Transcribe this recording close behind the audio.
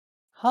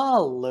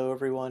Hello,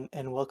 everyone,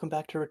 and welcome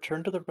back to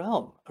Return to the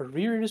Realm, a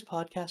rereaders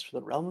podcast for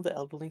the Realm of the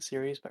Elderling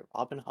series by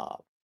Robin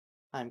Hobb.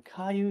 I'm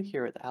Caillou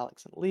here with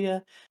Alex and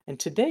Leah, and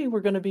today we're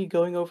going to be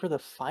going over the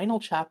final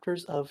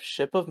chapters of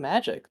Ship of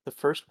Magic, the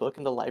first book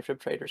in the Life Ship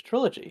Traders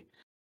trilogy.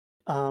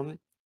 Um,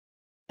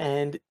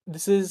 and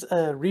this is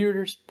a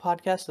rereaders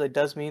podcast, so that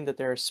does mean that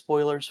there are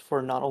spoilers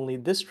for not only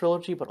this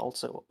trilogy, but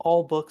also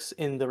all books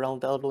in the Realm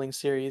of the Elderling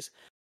series.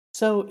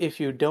 So if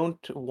you don't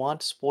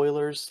want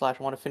spoilers /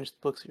 want to finish the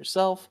books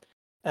yourself,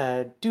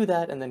 do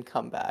that and then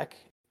come back.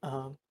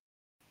 Um,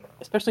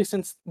 Especially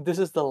since this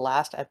is the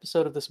last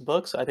episode of this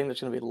book, so I think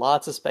there's going to be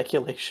lots of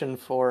speculation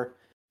for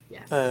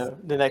Yes.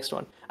 the next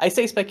one. I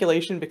say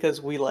speculation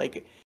because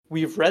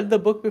we've read the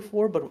book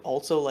before, but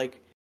also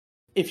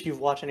if you've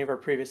watched any of our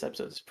previous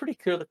episodes, it's pretty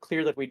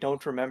clear that we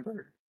don't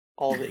remember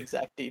all the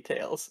exact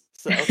details.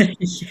 So Yeah.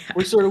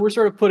 we're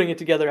sort of putting it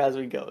together as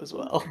we go as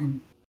well.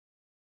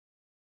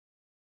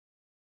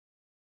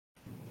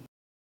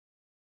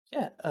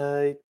 Yeah,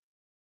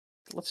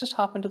 let's just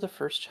hop into the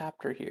first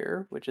chapter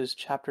here, which is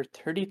chapter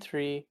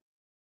 33,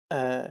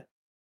 uh,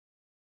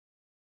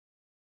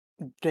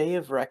 Day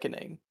of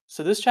Reckoning.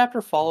 So this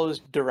chapter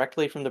follows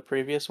directly from the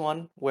previous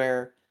one,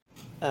 where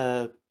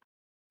uh,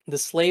 the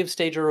slaves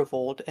stage a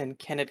revolt and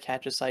Kenneth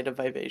catches sight of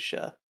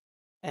Vivacia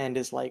and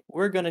is like,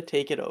 "We're gonna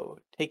take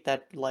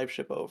that live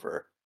ship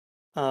over."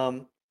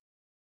 Um,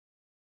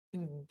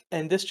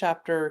 and this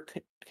chapter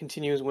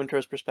continues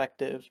Winter's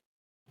perspective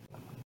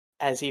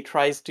as he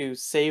tries to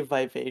save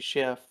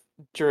Vivacia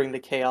during the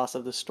chaos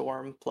of the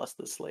storm plus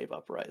the slave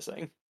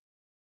uprising.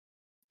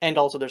 And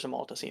also there's a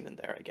Malta scene in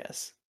there, I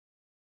guess.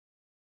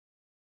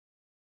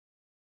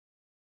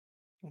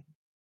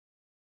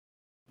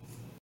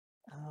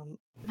 Um,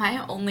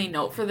 My only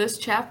note for this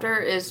chapter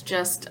is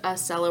just a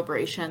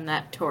celebration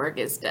that Torg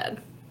is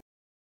dead.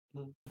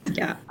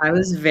 Yeah, I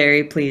was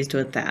very pleased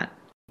with that.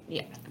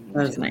 Yeah.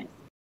 That was nice.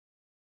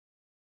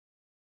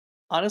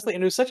 Honestly,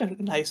 and it was such a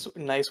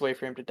nice way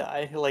for him to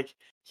die.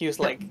 He was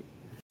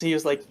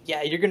like,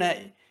 yeah, you're gonna,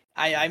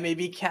 I may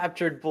be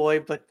captured, boy,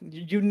 but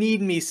you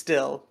need me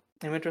still.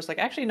 And Winter's like,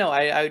 actually, no,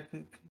 I'd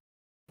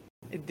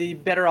be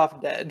better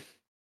off dead.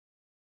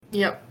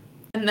 Yep.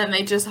 And then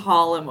they just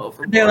haul him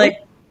overboard. They're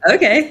like,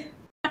 okay.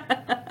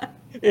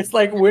 It's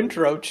like,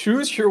 Winthrop,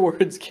 choose your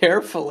words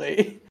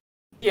carefully.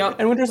 Yep.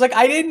 And Winter's like,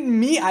 I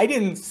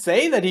didn't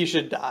say that he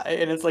should die.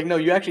 And it's like, no,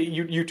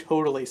 you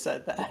totally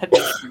said that.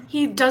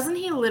 He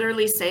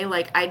literally say,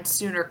 like, I'd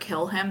sooner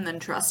kill him than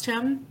trust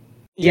him?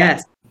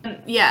 Yes.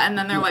 Yeah, and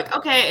then they're like,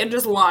 okay, and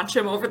just launch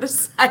him over the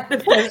side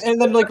of it. And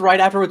then, like, right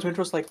afterwards,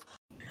 Winter's like,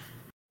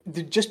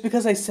 just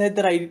because I said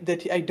that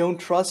I don't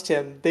trust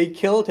him, they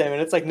killed him.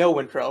 And it's like, no,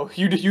 Wintro,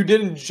 you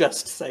didn't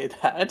just say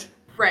that.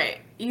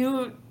 Right.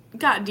 You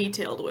got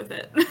detailed with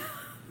it.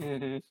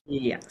 Mm-hmm.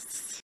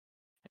 Yes.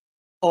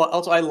 Oh,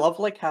 also, I love,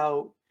 like,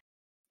 how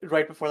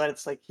right before that,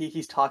 it's like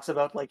he talks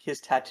about, like,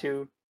 his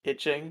tattoo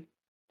itching,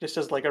 just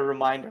as, like, a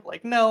reminder,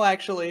 like, no,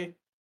 actually.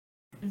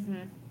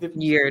 Mm-hmm.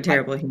 You're a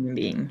terrible human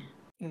being.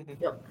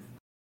 Mm-hmm. Yep.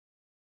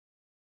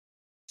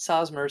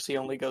 Saw's mercy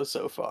only goes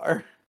so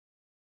far.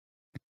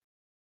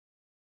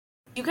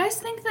 You guys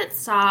think that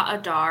Sa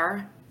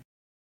Adar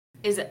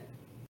is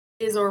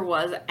or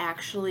was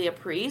actually a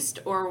priest,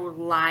 or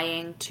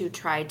lying to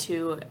try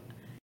to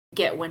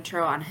get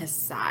Wintro on his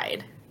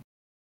side?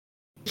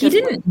 He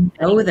didn't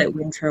know that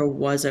Wintro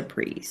was a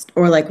priest,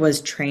 or like was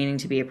training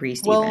to be a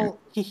priest. Well,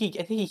 I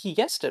think he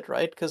guessed it,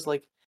 right? Because,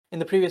 like, in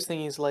the previous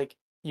thing, he's like,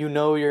 you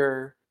know,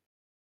 your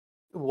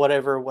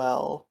whatever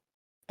well,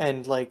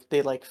 and, like,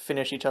 they, like,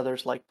 finish each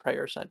other's, like,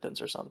 prayer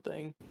sentence or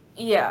something.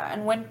 Yeah,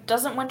 and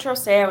doesn't Wintro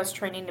say I was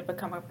training to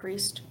become a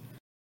priest?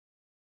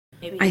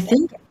 Maybe I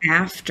think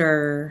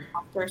after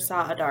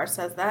Sa Adar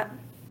says that.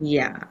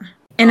 Yeah.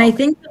 And I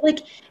think that,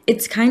 like,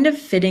 it's kind of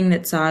fitting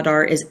that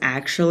Sadar is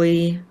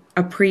actually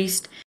a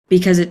priest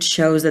because it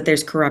shows that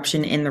there's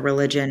corruption in the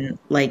religion,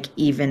 like,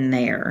 even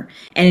there.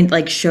 And it,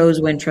 like, shows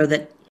Wintro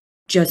that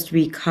just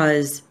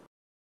because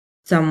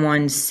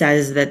someone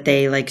says that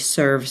they, like,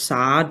 serve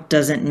Sa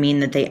doesn't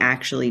mean that they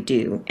actually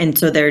do. And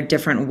so there are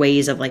different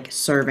ways of, like,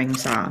 serving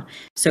Sa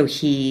so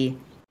he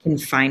can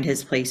find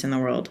his place in the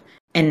world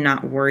and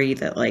not worry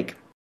that, like,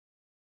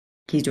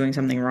 he's doing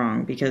something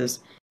wrong, because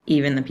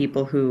even the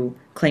people who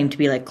claim to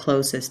be, like,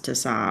 closest to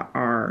Sa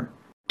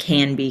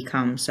can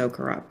become so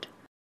corrupt.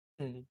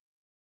 Mm-hmm.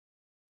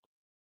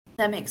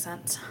 That makes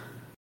sense.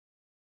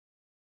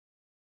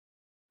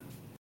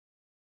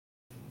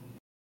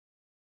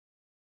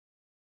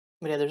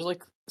 But yeah, there's,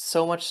 like,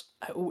 so much.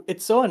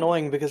 It's so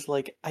annoying because,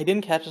 like, I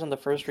didn't catch this on the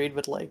first read,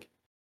 but, like,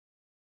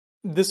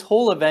 this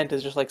whole event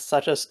is just, like,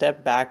 such a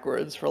step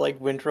backwards for, like,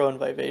 Wintro and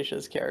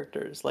Vivacia's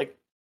characters. Like,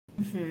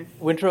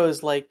 Wintro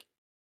is like,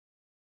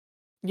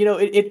 you know,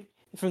 it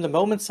from the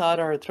moment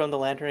Sadar had thrown the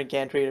lantern at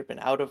Gantry, it had been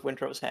out of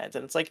Wintro's hands,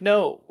 and it's like,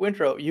 no,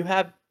 Wintro, you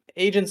have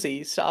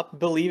agency. Stop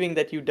believing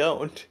that you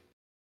don't.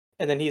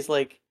 And then he's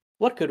like,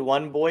 what could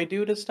one boy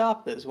do to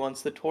stop this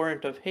once the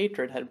torrent of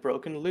hatred had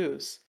broken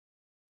loose?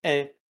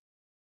 And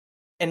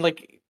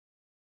like,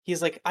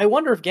 he's like, I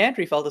wonder if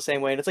Gantry felt the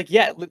same way. And it's like,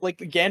 yeah, like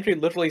Gantry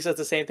literally says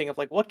the same thing of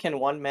like, what can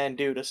one man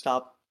do to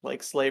stop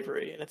like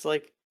slavery? And it's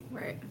like,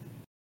 Right.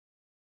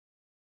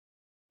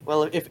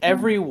 well, if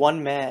every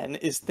one man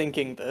is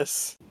thinking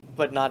this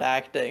but not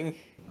acting.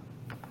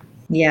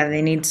 Yeah,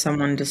 they need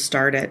someone to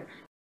start it.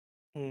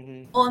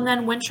 Well, and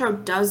then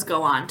Wintrow does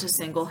go on to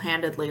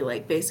single-handedly,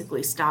 like,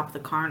 basically stop the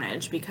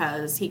carnage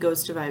because he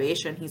goes to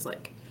Vivation. He's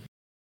like,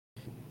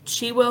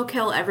 she will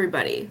kill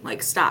everybody.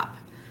 Like, stop.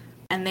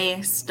 And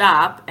they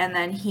stop, and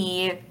then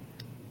he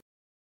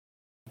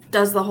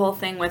does the whole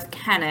thing with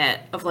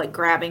Kennet of, like,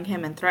 grabbing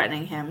him and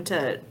threatening him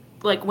to,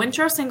 like,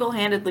 Wintrow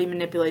single-handedly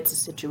manipulates the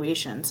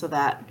situation so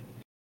that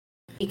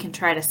he can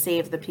try to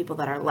save the people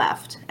that are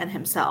left and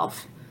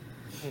himself.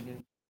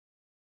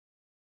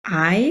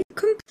 I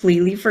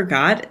completely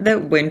forgot that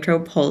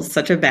Wintrow pulls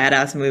such a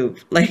badass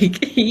move.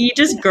 Like, he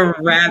just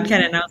grabbed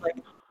Ken, and I was like,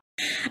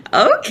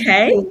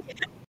 okay.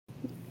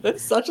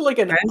 That's such like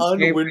an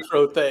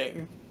un-Wintrow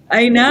thing.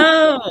 I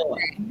know.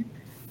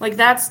 Like,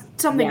 that's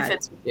something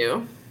Fitz would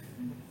do.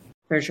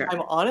 For sure.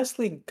 I'm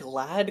honestly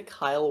glad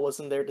Kyle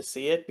wasn't there to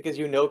see it, because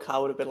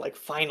Kyle would have been like,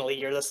 finally,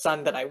 you're the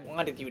son that I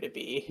wanted you to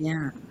be.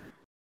 Yeah.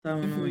 So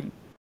annoying.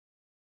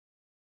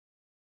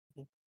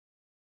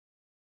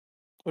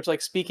 Which,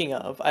 like, speaking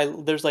of,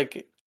 there's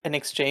like an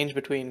exchange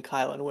between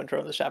Kyle and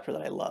Wintrow in this chapter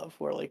that I love,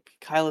 where like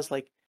Kyle is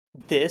like,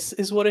 "This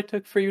is what it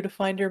took for you to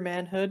find your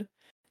manhood,"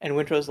 and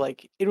Wintrow's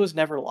like, "It was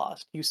never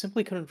lost. You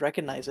simply couldn't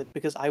recognize it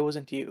because I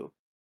wasn't you.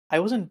 I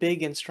wasn't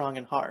big and strong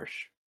and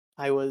harsh.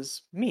 I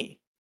was me."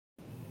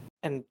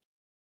 And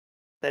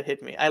that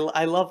hit me. I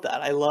love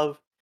that.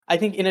 I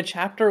think in a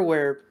chapter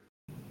where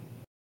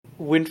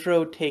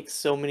Wintrow takes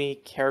so many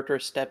character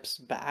steps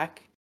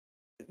back,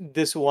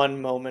 this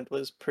one moment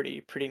was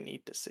pretty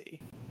neat to see.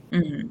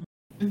 Mm-hmm.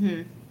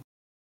 Mm-hmm.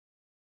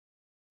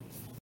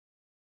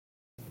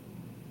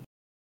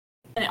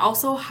 And it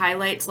also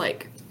highlights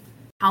like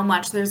how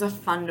much there's a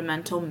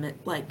fundamental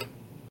like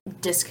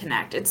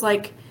disconnect. It's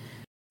like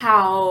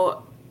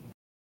how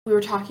we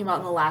were talking about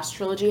in the last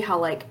trilogy, how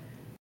like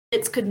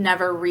Fitz could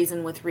never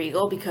reason with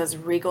Regal because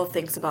Regal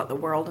thinks about the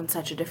world in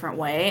such a different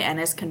way and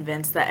is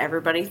convinced that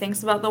everybody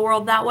thinks about the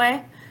world that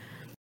way.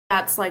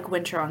 That's like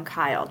Wintrow and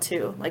Kyle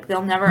too. Like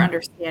they'll never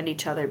understand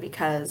each other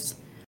because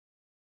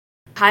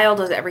Kyle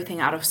does everything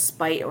out of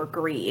spite or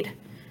greed.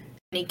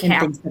 And he can't.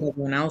 And thinks that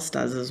everyone else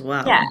does as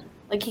well. Yeah.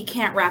 Like he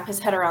can't wrap his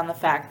head around the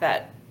fact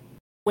that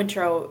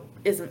Wintrow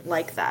isn't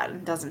like that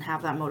and doesn't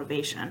have that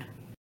motivation.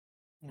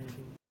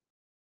 Mm-hmm.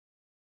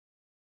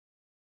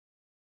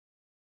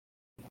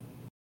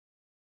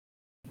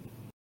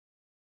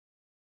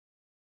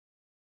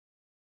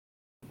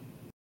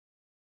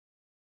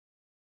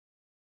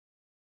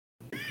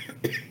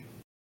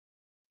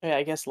 Yeah,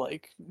 I guess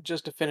like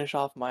just to finish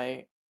off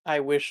my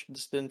I wish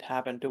this didn't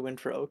happen to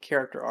Wintrow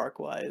character arc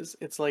wise.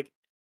 It's like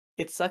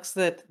it sucks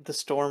that the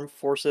storm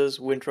forces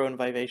Wintrow and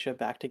Vivacia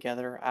back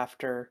together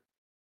after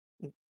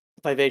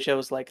Vivacia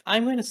was like,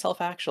 I'm going to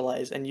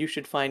self-actualize and you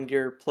should find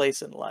your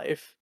place in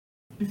life.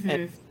 Mm-hmm.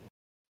 And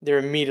they're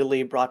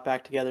immediately brought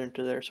back together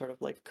into their sort of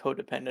like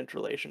codependent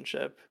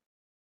relationship.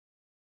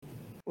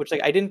 Which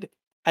like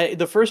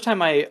the first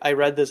time I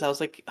read this, I was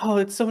like, oh,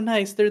 it's so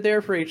nice. They're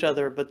there for each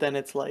other. But then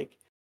it's like,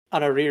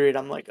 on a reread,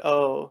 I'm like,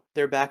 oh,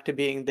 they're back to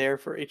being there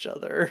for each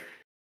other.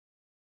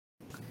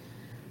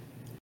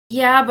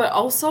 Yeah, but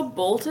also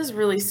Bolt is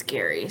really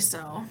scary,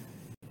 so.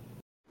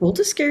 Bolt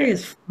is scary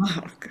as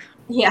fuck.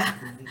 Yeah.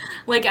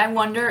 Like, I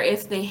wonder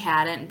if they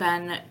hadn't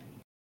been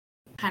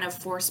kind of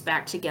forced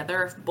back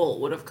together, if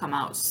Bolt would have come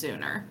out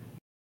sooner.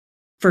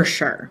 For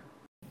sure.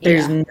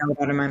 There's no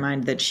doubt in my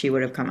mind that she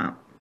would have come out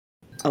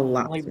a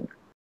lot sooner.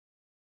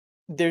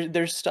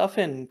 There's stuff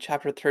in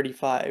chapter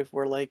 35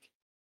 where like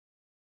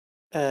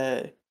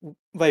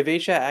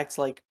Vivacia acts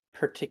like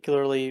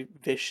particularly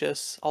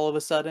vicious all of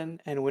a sudden,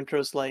 and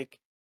Wintrow's like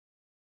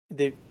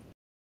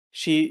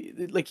he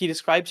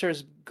describes her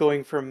as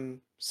going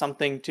from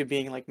something to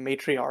being like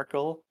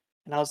matriarchal,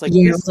 and I was like,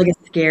 yeah, it was like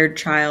a scared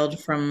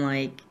child from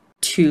like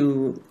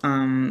to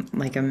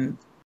like a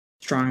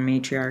strong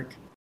matriarch.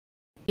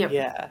 Yep.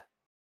 Yeah.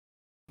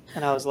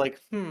 And I was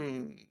like,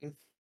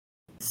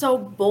 So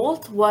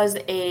Bolt was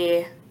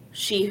a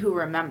She Who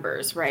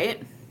Remembers,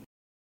 right?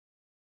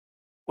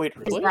 Wait,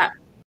 really? Is that...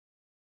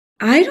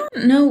 I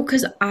don't know,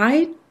 because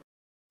I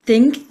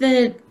think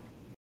that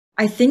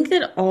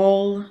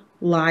all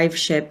live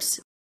ships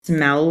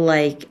smell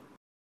like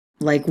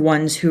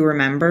ones who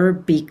remember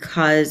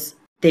because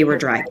they were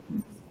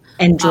dragons.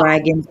 And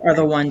dragons are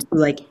the ones who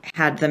like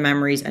had the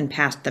memories and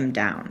passed them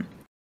down.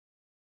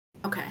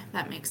 Okay,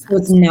 that makes sense. So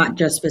it's not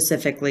just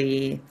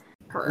specifically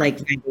her, like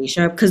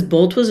Vivacia, because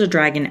Bolt was a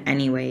dragon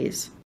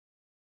anyways.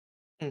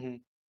 Mm-hmm.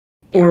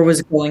 Or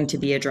was going to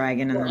be a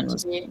dragon and then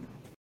was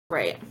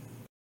right.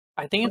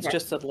 I think it's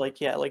just that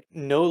like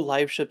no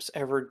live ships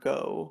ever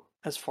go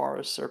as far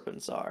as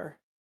serpents are,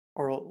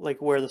 or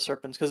like where the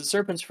serpents, because the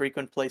serpents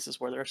frequent places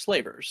where there are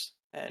slavers,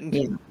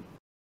 and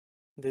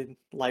the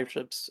live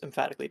ships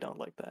emphatically don't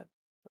like that.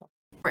 So.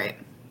 Right.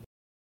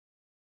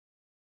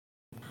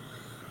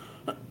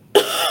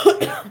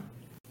 Uh,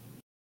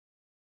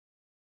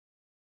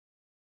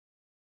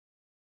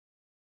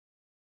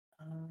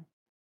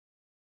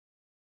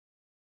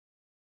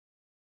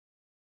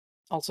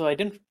 Also, I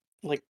didn't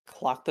like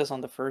clock this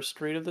on the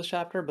first read of this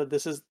chapter, but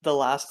this is the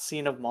last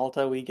scene of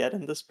Malta we get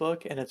in this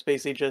book, and it's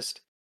basically just,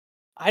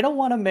 I don't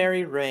want to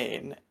marry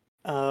Rain.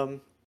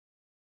 Um,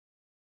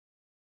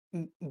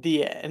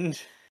 the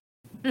end.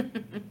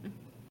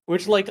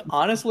 Which, like,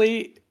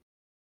 honestly,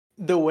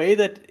 the way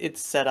that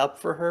it's set up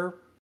for her,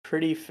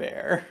 pretty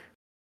fair.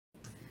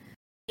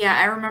 Yeah,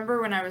 I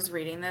remember when I was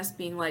reading this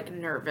being like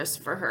nervous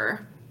for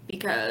her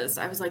because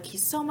I was like,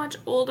 he's so much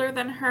older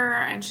than her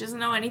and she doesn't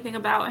know anything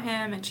about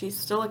him and she's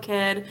still a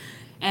kid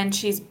and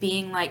she's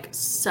being like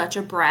such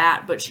a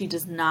brat, but she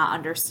does not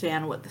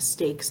understand what the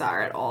stakes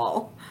are at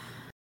all.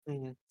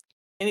 Mhm.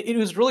 And it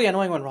was really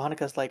annoying when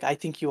Veronica's like, I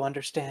think you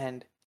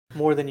understand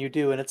more than you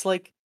do. And it's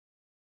like,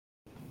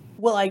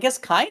 well, I guess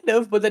kind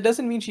of, but that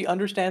doesn't mean she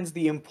understands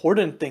the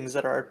important things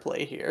that are at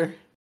play here.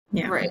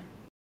 Yeah. Right.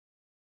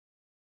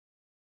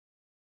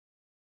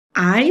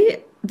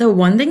 The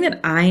one thing that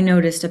I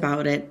noticed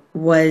about it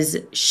was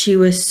she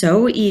was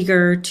so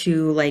eager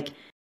to like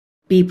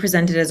be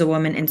presented as a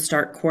woman and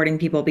start courting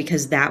people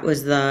because that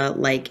was the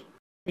like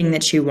thing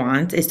that she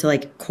wants is to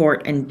like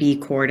court and be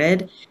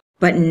courted.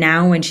 But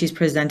now when she's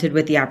presented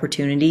with the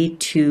opportunity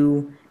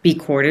to be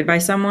courted by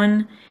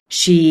someone,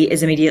 she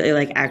is immediately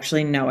like,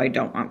 actually, no, I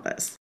don't want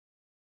this.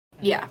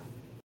 Yeah.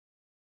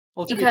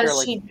 Well, to be fair, Because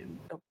like, she,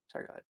 oh,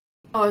 sorry, go ahead.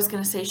 oh, I was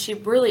going to say, she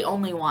really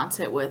only wants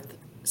it with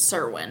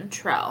Serwyn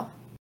Trell.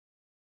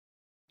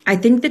 I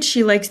think that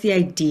she likes the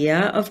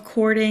idea of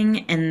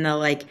courting and the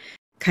like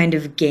kind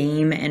of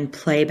game and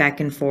play back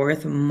and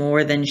forth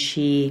more than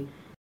she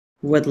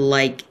would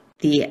like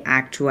the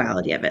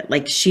actuality of it.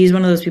 Like she's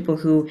one of those people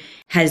who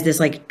has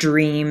this like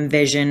dream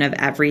vision of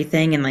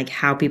everything and like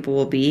how people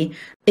will be.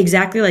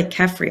 Exactly like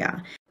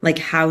Kefria. Like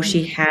how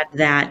she had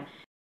that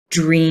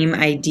dream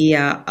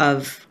idea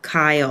of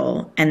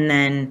Kyle and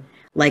then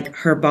like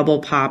her bubble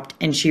popped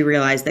and she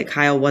realized that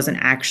Kyle wasn't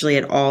actually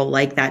at all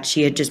like that.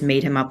 She had just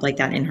made him up like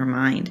that in her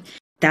mind.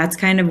 That's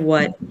kind of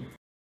what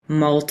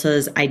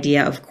Malta's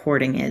idea of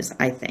courting is,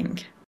 I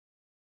think.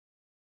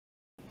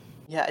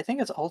 Yeah, I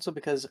think it's also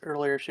because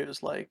earlier she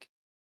was like,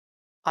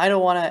 I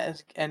don't want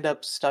to end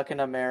up stuck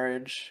in a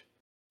marriage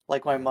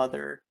like my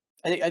mother.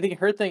 I think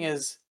her thing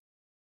is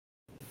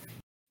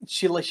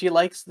she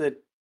likes the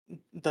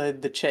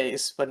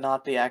chase, but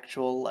not the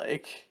actual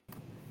like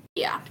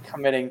Yeah.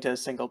 committing to a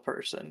single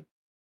person.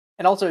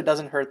 And also, it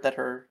doesn't hurt that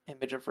her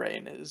image of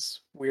Rain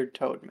is weird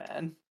Toad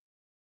Man.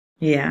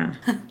 Yeah.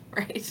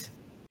 Right.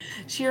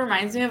 She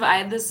reminds me of I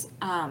had this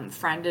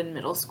friend in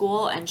middle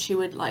school, and she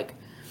would like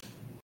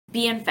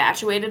be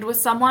infatuated with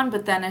someone,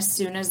 but then as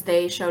soon as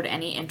they showed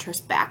any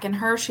interest back in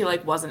her, she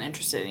like wasn't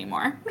interested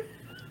anymore.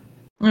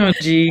 Oh,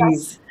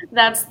 geez.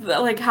 That's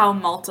like how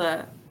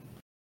Malta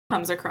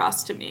comes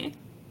across to me.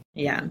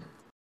 Yeah.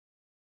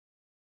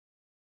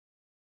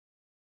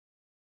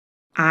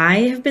 I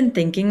have been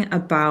thinking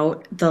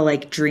about the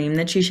like dream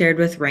that she shared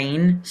with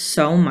Rain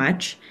so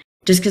much,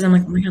 just because I'm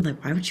like, oh my God,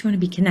 like why would she want to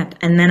be kidnapped?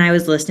 And then I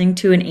was listening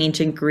to an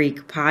ancient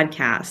Greek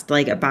podcast,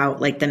 like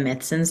about like the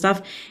myths and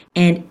stuff,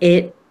 and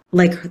it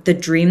like the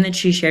dream that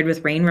she shared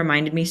with Rain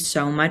reminded me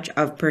so much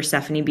of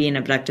Persephone being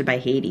abducted by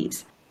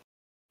Hades.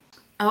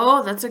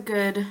 Oh, that's a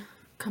good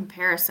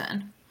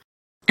comparison.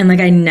 And like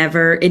it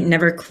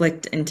never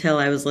clicked until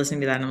I was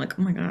listening to that, and I'm like,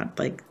 oh my God,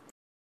 like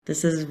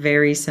this is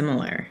very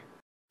similar.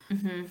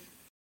 Mm-hmm.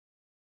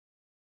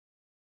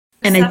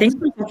 And I Except, think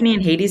Persephone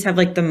and Hades have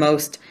like the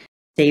most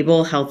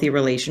stable, healthy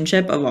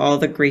relationship of all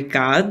the Greek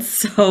gods.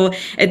 So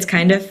it's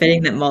kind of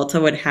fitting that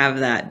Malta would have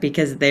that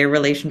because their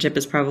relationship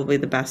is probably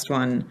the best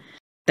one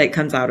that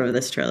comes out of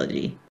this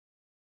trilogy.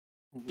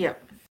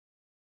 yep.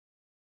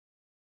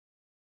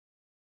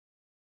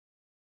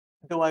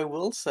 Though I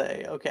will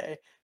say, okay,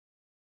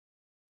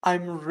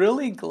 I'm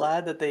really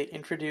glad that they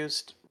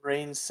introduced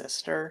Rain's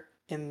sister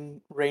in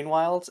Rain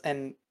Wilds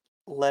and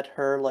let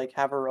her like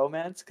have a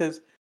romance because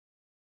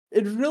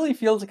it really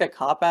feels like a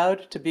cop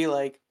out to be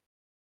like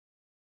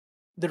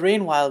the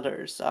Rain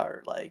Wilders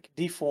are like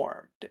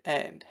deformed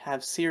and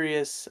have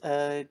serious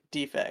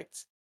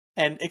defects,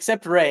 and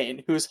except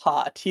Rain, who's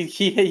hot,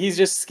 he's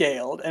just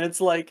scaled, and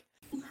it's like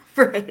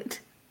Right.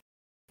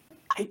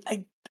 I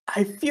I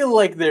I feel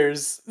like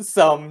there's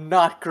some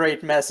not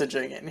great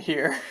messaging in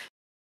here.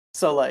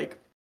 So like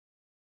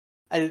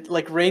I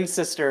like Rain's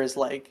sister is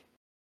like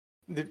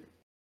the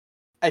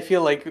I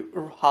feel like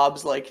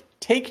Hobbs like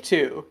take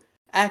two.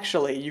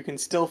 Actually, you can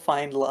still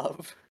find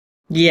love.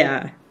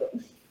 Yeah.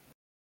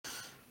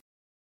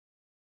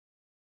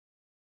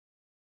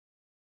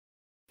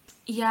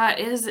 Yeah, it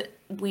is.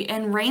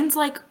 And Rain's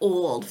like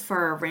old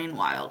for Rain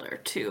Wilder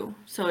too.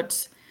 So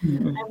it's. I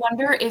Mhm.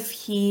 wonder if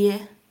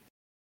he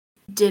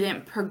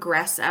didn't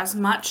progress as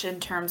much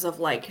in terms of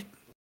like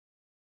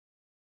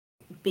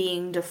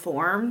being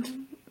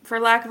deformed, for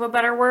lack of a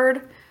better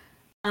word,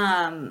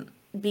 um,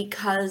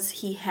 because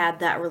he had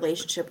that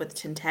relationship with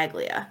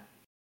Tintaglia.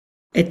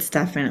 It's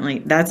definitely,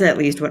 that's at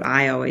least what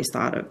I always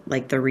thought of,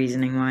 like the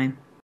reasoning why.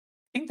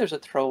 think there's a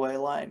throwaway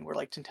line where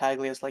like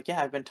Tintaglia's like,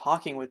 "Yeah, I've been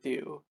talking with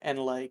you and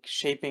like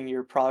shaping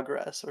your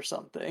progress or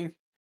something."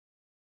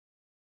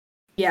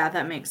 Yeah,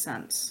 that makes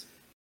sense.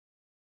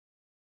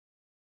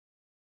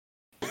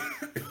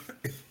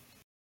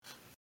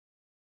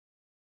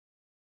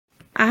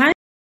 I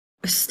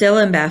still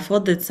am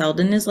baffled that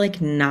Selden is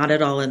like not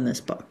at all in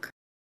this book.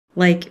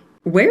 Like,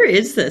 where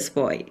is this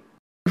boy?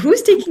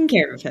 Who's taking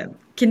care of him?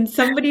 Can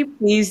somebody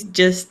please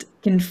just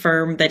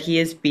confirm that he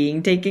is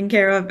being taken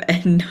care of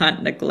and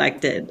not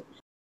neglected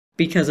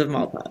because of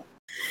Malta?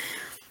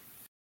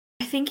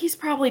 I think he's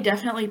probably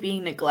definitely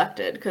being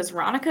neglected because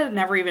Veronica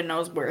never even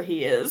knows where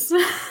he is.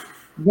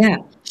 Yeah.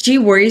 She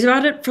worries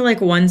about it for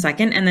like 1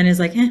 second and then is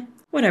like,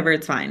 whatever,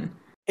 it's fine.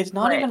 It's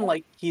not Right. even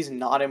like he's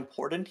not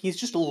important. He's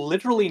just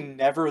literally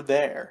never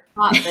there.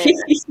 Not there.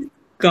 He's You would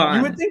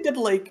gone. think that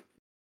like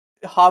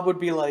Hob would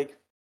be like,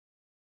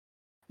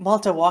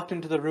 Malta walked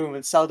into the room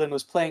and Selden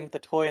was playing with the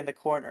toy in the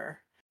corner.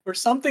 Or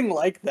something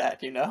like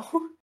that, you know?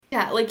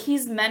 Yeah, like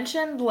he's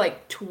mentioned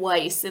like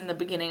twice in the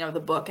beginning of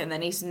the book, and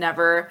then he's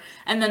never.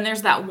 And then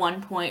there's that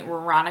one point where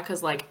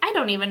Veronica's like, I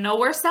don't even know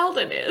where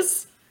Selden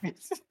is.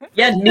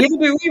 Yeah, neither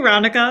do we,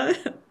 Veronica.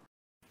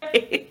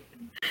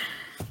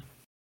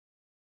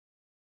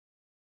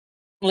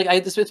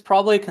 Like it's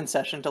probably a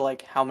concession to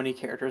like how many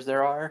characters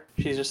there are.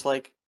 She's just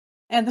like,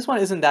 and this one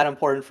isn't that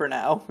important for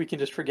now. We can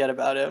just forget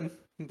about him.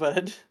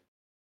 But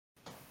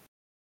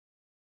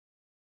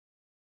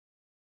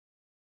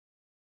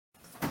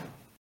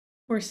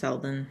Poor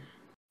Selden.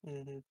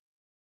 mhm.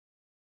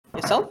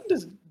 Yeah,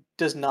 Selden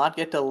does not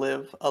get to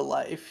live a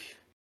life.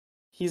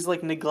 He's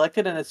like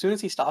neglected, and as soon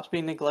as he stops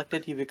being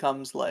neglected, he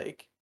becomes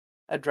like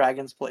a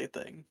dragon's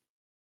plaything.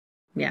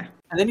 Yeah.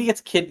 And then he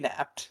gets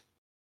kidnapped.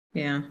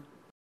 Yeah.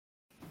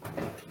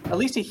 At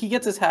least he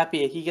gets his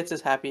happy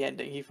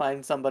ending. He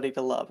finds somebody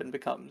to love and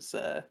becomes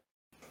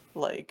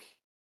like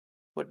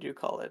what do you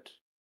call it?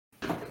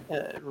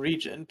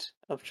 Regent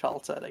of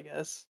Chalsed, I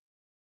guess.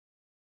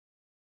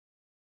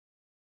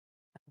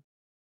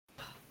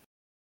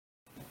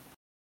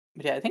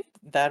 But yeah, I think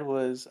that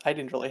was. I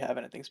didn't really have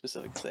anything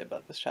specific to say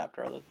about this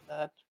chapter other than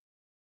that.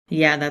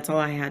 Yeah, that's all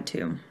I had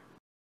too.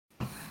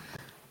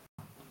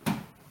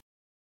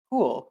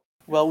 Cool.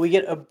 Well, we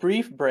get a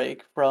brief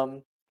break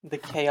from the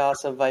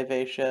chaos of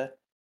Vivacia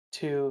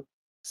to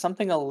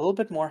something a little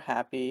bit more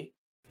happy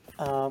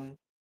um,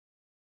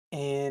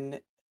 in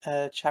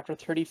chapter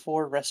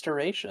 34,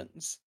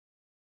 Restorations.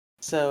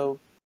 So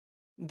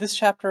this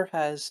chapter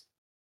has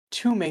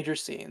two major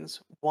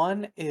scenes.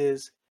 One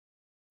is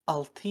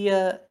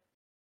Althea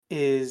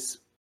is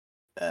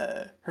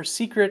her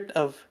secret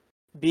of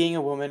being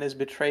a woman is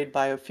betrayed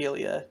by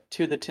Ophelia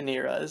to the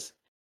Teniras.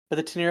 But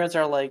the Teniras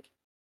are like,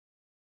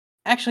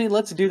 actually,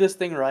 let's do this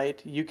thing right.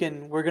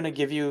 We're gonna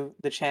give you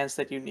the chance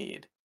that you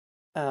need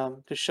to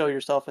show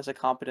yourself as a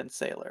competent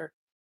sailor.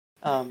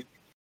 Um,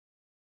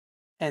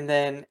 and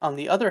then on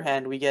the other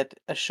hand, we get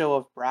a show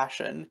of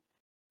Brashen,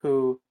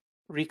 who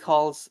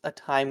recalls a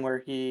time where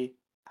he,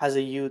 as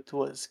a youth,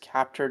 was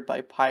captured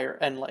by pirate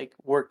and like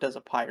worked as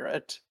a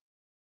pirate.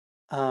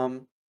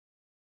 Um,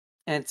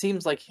 and it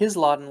seems like his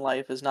lot in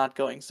life is not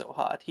going so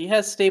hot. He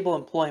has stable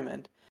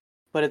employment,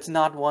 but it's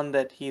not one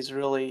that he's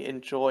really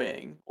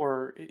enjoying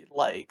or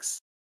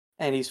likes,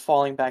 and he's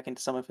falling back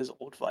into some of his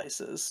old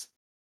vices.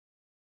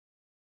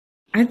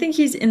 I think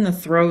he's in the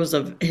throes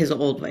of his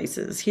old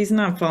vices. He's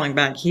not falling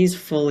back. He's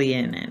fully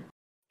in it.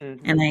 Hmm.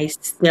 And I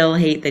still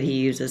hate that he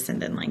uses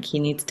Sinden. Like, he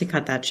needs to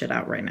cut that shit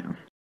out right now.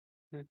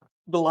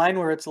 The line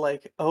where it's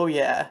like, "Oh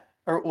yeah,"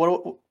 or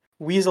what?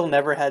 Weasel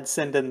never had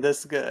Sinden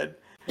this good,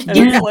 and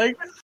it's Yeah. like,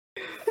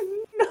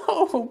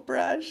 no,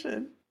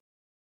 Brashen.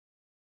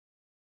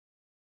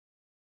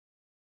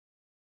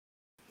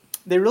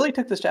 They really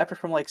took this chapter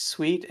from like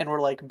sweet and were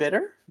like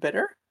bitter,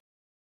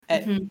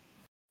 and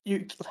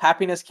Mhm.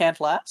 happiness can't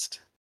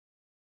last.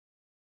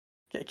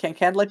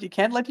 Can't let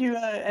you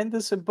end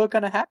this book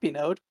on a happy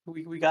note.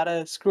 We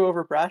gotta screw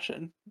over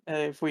Brashen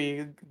if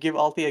we give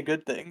Althea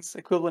good things,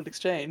 equivalent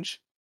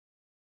exchange.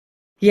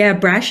 Yeah,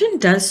 Brashen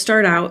does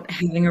start out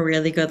having a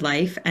really good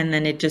life, and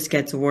then it just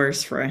gets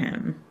worse for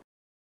him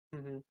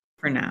Hmm.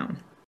 for now.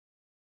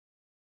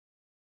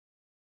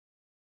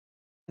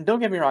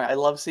 Don't get me wrong, I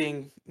love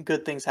seeing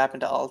good things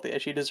happen to Althea.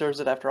 She deserves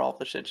it after all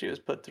the shit she was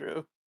put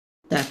through.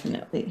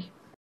 Definitely.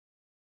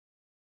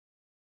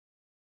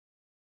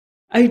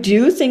 I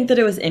do think that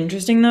it was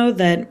interesting, though,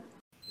 that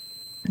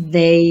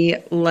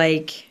they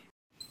like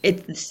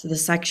it's the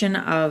section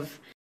of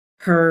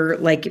her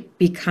like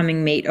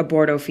becoming mate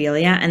aboard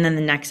Ophelia, and then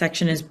the next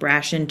section is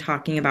Brashen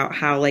talking about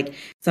how like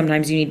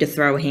sometimes you need to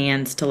throw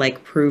hands to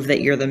like prove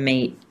that you're the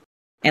mate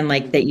and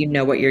like that you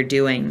know what you're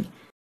doing.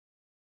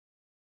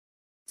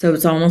 So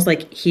it's almost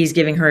like he's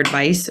giving her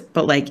advice,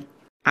 but like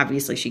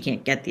obviously she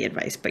can't get the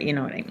advice, but you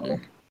know what I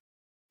mean.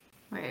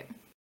 Right.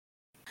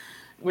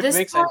 Which This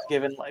makes part. sense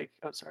given, like,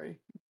 oh, sorry.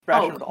 Oh,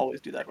 Brashen would okay.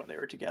 always do that when they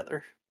were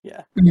together.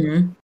 Yeah.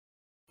 Hmm.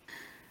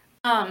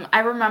 I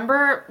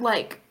remember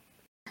like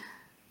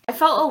I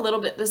felt a little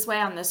bit this way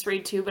on this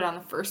read too, but on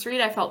the first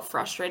read, I felt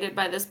frustrated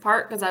by this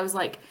part because I was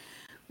like,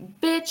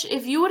 bitch,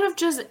 if you would have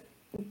just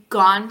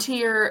gone to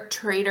your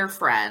traitor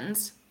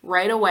friends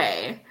right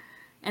away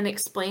and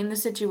explained the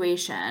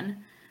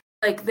situation,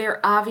 like, they're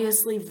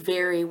obviously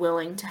very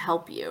willing to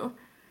help you.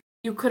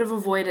 You could have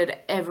avoided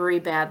every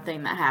bad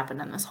thing that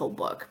happened in this whole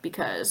book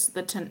because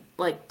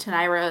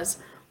Tenairas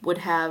would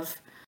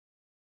have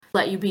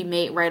let you be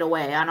mate right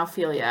away on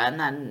Ophelia and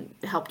then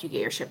helped you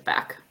get your ship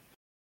back.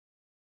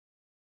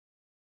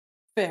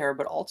 Fair,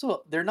 but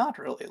also they're not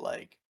really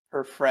like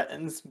her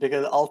friends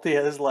because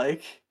Althea is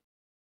like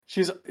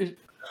she's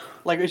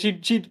like she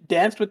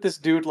danced with this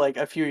dude like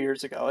a few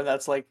years ago, and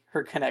that's like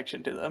her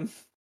connection to them.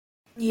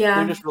 They're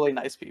Yeah, just really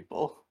nice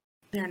people.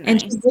 they're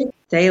And she nice. did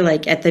say,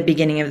 like, at the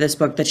beginning of this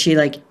book that she,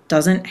 like,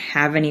 doesn't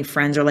have any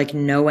friends or, like,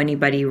 know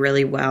anybody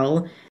really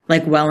well,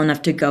 like, well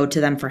enough to go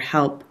to them for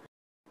help,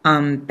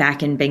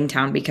 back in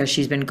Bingtown because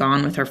she's been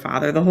gone with her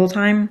father the whole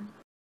time.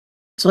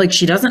 So, like,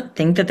 she doesn't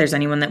think that there's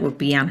anyone that would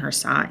be on her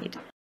side.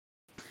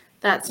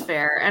 That's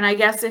fair. And I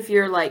guess if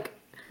you're like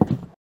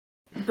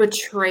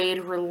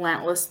betrayed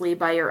relentlessly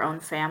by your own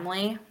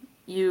family,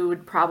 you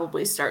would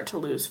probably start to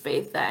lose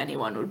faith that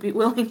anyone would be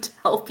willing to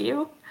help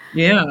you.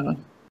 Yeah.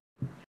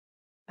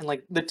 And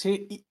like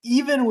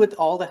even with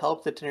all the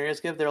help that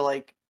Tenerias give, they're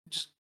like,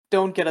 just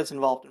don't get us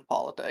involved in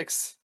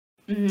politics.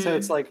 So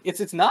it's Mm-hmm. like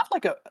it's not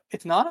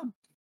a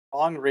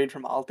wrong raid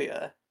from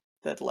Althea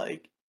that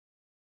like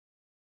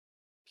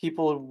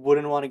people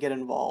wouldn't want to get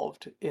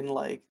involved in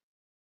like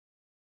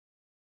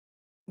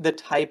the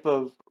type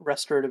of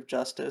restorative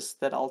justice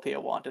that Althea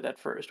wanted at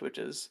first, which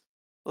is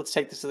let's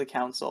take this to the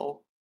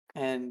council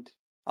and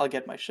I'll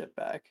get my ship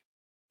back.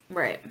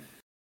 Right.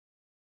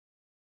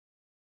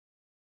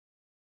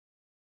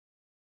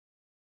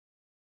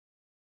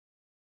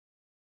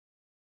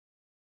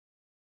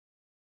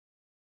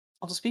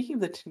 Also, speaking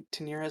of the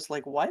Teniras,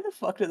 like, why the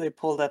fuck did they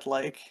pull that,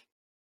 like,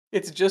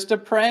 it's just a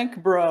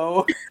prank,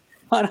 bro,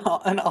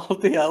 on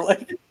Althea?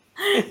 Like,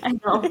 I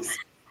know.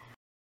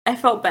 I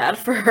felt bad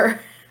for her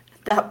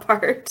that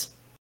part.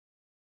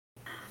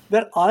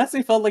 that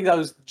honestly felt like that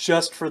was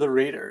just for the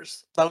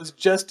readers. That was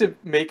just to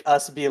make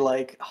us be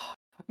like, oh,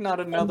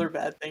 not another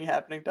bad thing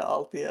happening to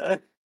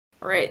Althea.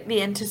 Right,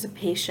 the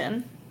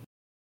anticipation.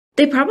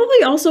 They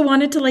probably also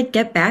wanted to, like,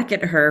 get back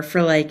at her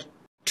for, like,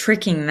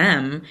 tricking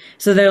them.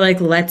 So they're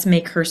like, let's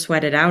make her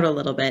sweat it out a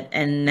little bit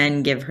and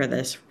then give her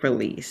this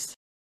release.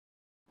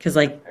 Because,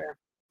 That's like, fair.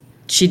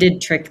 she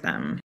did trick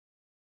them.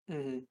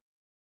 Mm-hmm.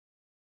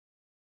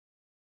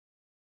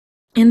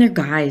 And they're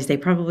guys. They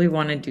probably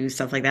want to do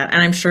stuff like that.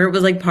 And I'm sure it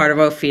was, like, part of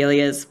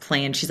Ophelia's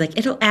plan. She's like,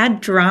 it'll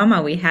add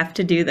drama. We have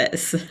to do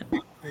this.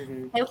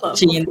 Mm-hmm. I love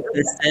She Ophelia.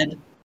 insisted.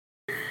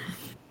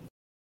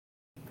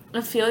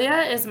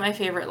 Ophelia is my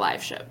favorite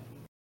live ship.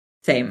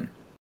 Same.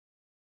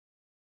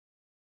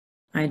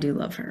 I do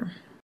love her.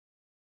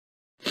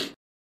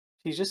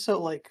 She's just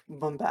so, like,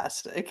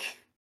 bombastic.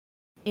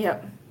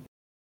 Yep.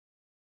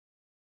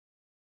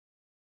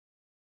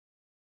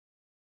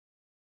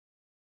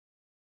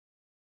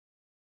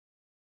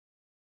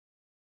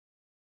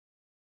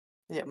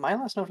 Yeah, my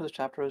last note for this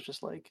chapter was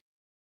just, like,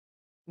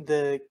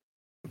 the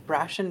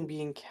Brashen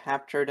being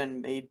captured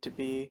and made to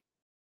be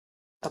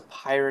a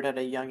pirate at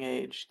a young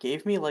age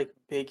gave me like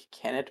big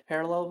Kennet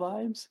parallel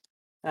vibes.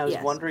 And I was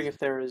Yes. wondering if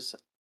there was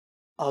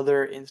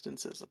other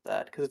instances of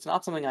that because it's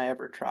not something I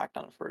ever tracked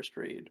on a first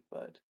read,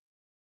 but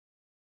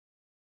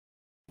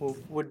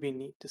would be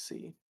neat to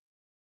see.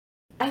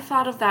 I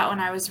thought of that when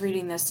I was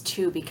reading this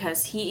too,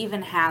 because he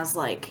even has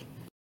like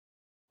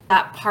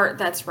that part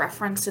that's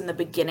referenced in the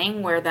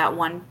beginning where that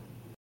one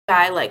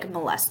guy like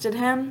molested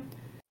him.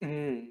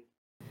 Mm.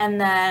 And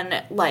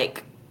then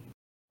like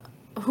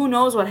who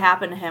knows what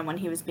happened to him when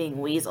he was being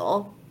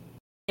Weasel,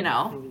 you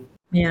know? Mm.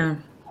 Yeah.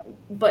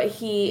 But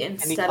he And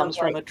he instead of comes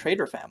from like a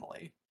trader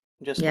family,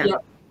 just Yeah. like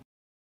yep,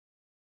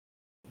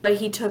 but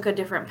he took a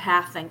different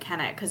path than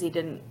Kenneth because he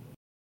didn't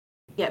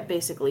get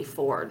basically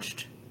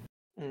forged.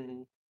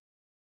 mm.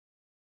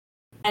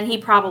 And he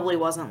probably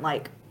wasn't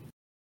like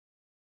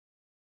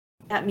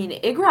I mean,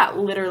 Igrat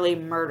literally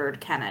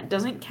murdered Kenneth.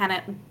 Doesn't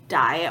Kenneth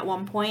die at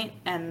one point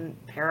and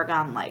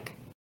Paragon like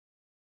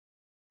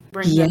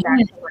brings Yeah. him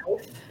back to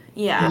life?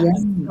 Yeah. Yeah.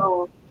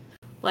 So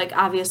like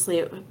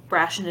obviously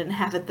Brashen didn't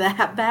have it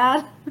that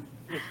bad,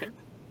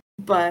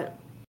 but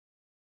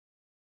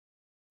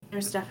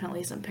there's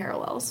definitely some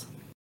parallels.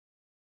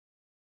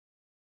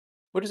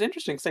 Which is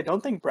interesting because I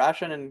don't think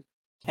Brashen and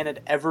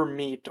Kennet ever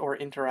meet or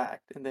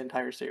interact in the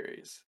entire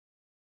series.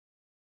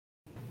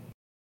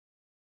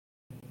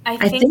 I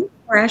I think think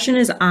Ration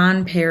is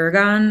on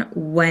Paragon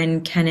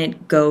when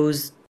Kenneth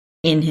goes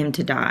in him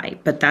to die,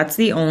 but that's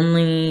the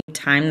only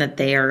time that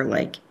they are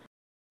like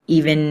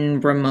even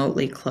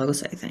remotely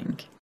close, I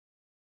think.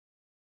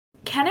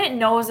 Kenneth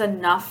knows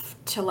enough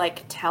to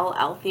like tell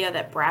Althea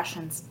that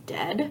Brashen's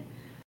dead,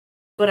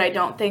 but I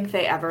don't think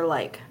they ever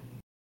like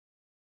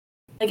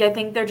I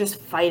think they're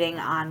just fighting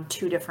on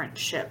two different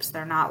ships.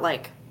 They're not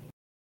like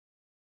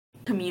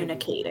Mhm.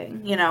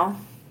 communicating, you know?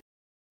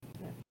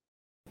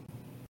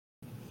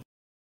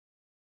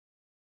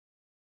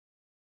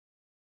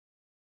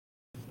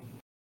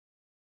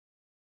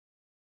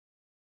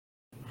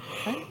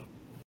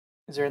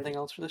 Is there anything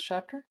else for this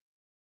chapter?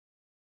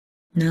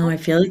 No, I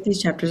feel like these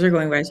chapters are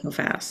going by so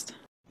fast.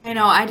 I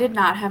know, I did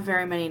not have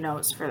very many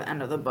notes for the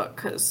end of the book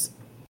because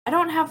I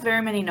don't have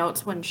very many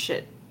notes when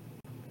shit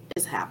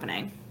is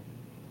happening.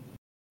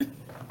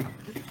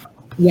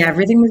 Yeah,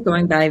 everything was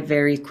going by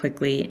very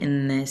quickly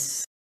in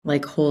this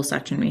like whole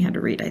section we had to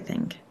read, I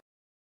think.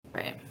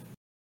 Right.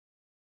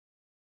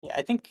 Yeah,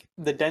 I think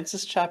the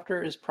densest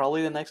chapter is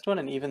probably the next one,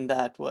 and even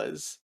that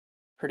was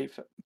pretty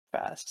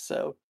fast.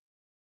 So,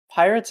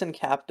 Pirates and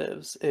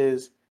Captives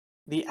is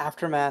the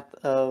aftermath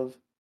of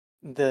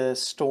the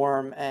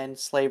Storm and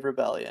Slave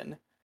Rebellion.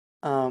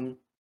 Um,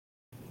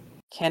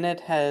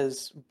 Kenneth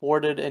has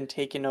boarded and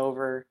taken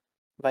over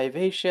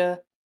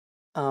Vivacia,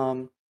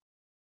 um,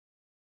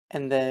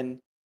 and then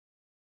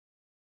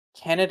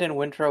Kenneth and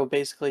Wintrow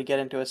basically get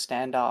into a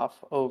standoff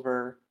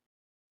over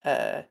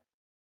uh,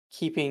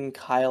 keeping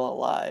Kyle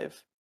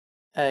alive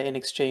in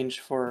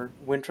exchange for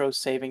Wintrow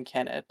saving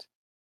Kenneth.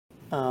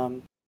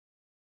 Um,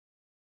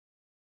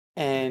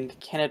 and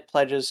Kenneth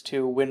pledges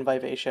to win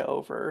Vivacia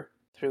over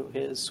through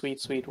his sweet,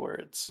 sweet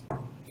words.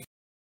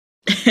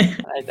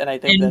 And I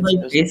think And that's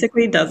like just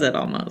basically does it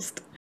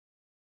almost.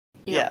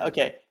 yeah,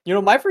 okay. You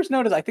know, my first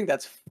note is I think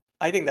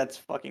that's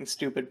fucking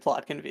stupid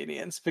plot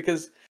convenience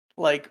because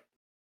like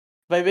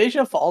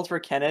Vivacia falls for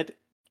Kenneth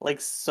like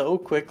so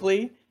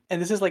quickly,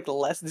 and this is like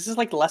less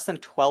than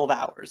 12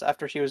 hours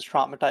after she was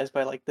traumatized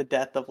by like the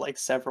death of like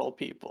several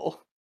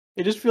people.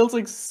 It just feels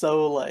like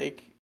so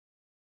like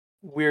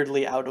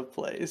weirdly out of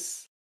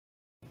place.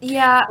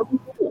 Yeah,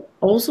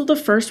 Also the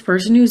first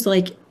person who's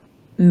like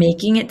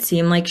making it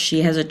seem like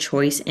she has a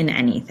choice in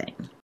anything.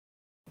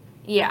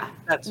 yeah.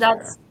 That's fair.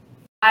 That's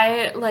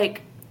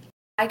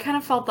I kind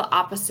of felt the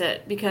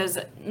opposite because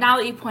now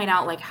that you point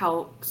out like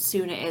how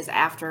soon it is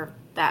after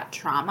that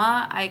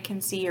trauma, I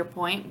can see your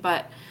point,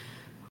 but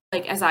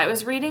like as I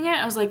was reading it,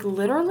 I was like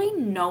literally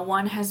no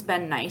one has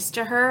been nice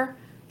to her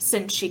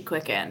since she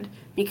quickened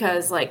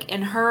because like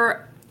in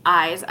her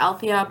eyes,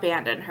 Althea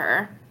abandoned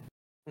her.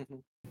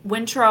 Mhm.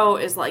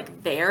 Wintrow is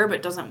like there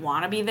but doesn't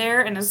want to be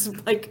there and is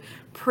like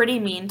pretty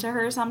mean to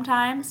her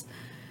sometimes.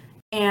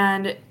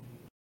 And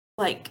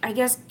like I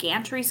guess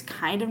Gantry's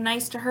kind of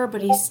nice to her,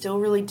 but he's still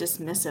really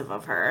dismissive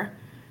of her.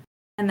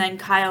 And then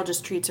Kyle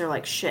just treats her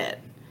like shit.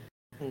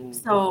 Mhm.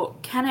 So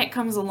Kenneth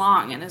comes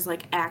along and is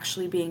like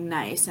actually being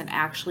nice and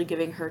actually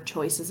giving her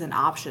choices and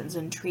options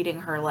and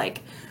treating her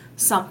like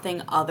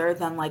something other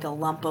than like a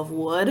lump of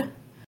wood.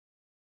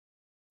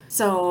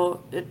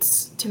 So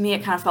it's to me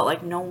it kind of felt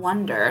like no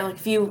wonder. Like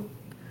if you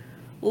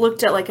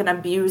looked at like an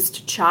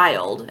abused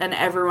child and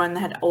everyone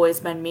had always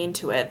been mean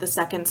to it, the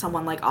second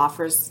someone like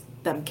offers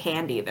them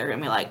candy, they're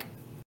gonna be like,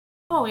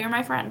 "Oh, you're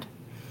my friend."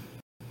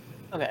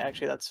 Okay,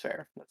 actually that's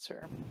fair. That's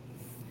fair.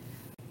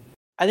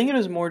 I think it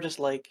was more just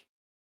like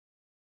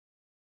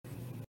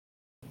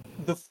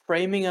the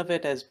framing of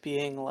it as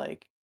being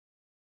like,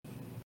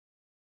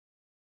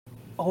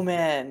 oh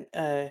man,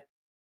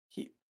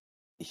 he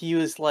he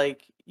was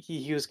like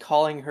he was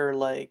calling her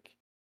like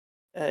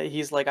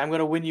he's like I'm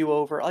gonna win you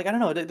over. Like I don't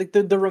know,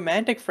 the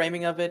romantic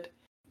framing of it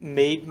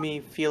made me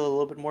feel a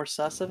little bit more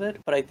sus of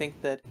it, but I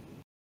think that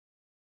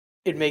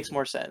it makes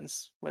more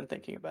sense when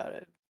thinking about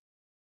it.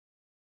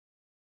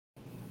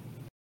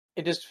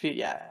 It just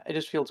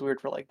feels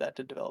weird for like that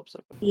to develop so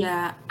quickly.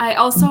 Yeah, I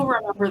also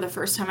remember the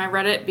first time I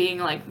read it being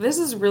like, "This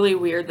is really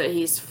weird that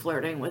he's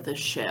flirting with a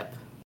ship."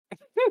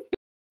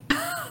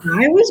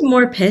 I was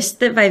more pissed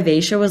that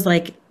Vivacia was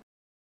like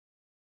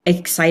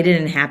excited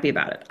and happy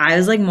about it. I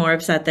was like more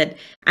upset that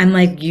I'm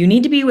like, you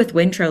need to be with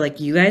Wintrow. Like,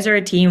 you guys are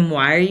a team.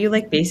 Why are you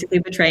like basically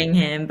betraying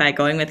him by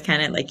going with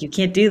Kenneth? Like, you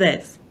can't do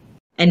this.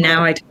 And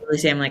now Right. I totally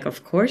say, I'm like,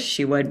 of course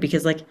she would,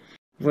 because like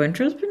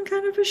Wintrow's been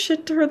kind of a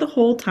shit to her the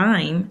whole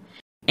time.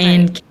 Right.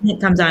 And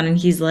Kenneth comes on and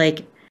he's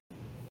like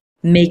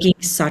making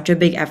such a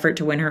big effort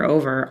to win her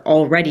over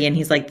already. And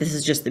he's like, this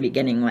is just the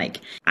beginning.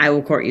 Like, I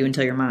will court you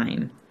until you're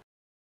mine.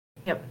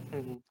 Yep.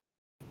 Hmm.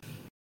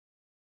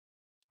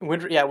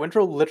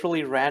 Wintrow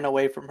literally ran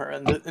away from her,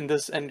 and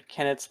and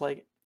Kenneth's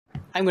like,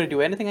 I'm gonna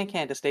do anything I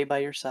can to stay by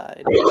your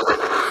side.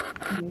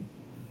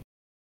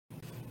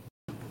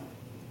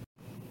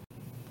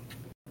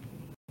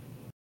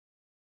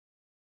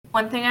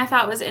 One thing I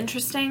thought was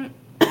interesting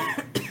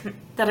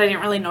that I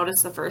didn't really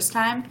notice the first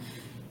time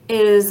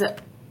is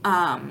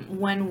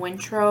when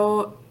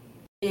Wintrow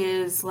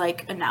is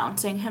like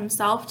announcing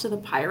himself to the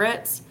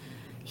pirates,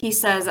 he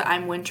says,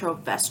 "I'm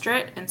Wintrow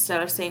Vestrit"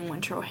 instead of saying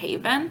Wintrow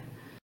Haven.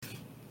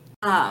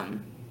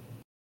 Um,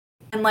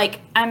 and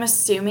like I'm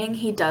assuming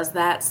he does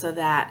that so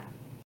that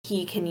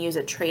he can use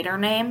a trader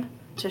name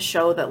to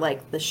show that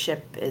like the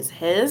ship is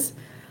his.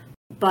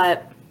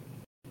 But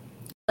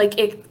like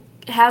it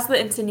has the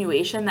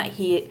insinuation that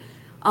he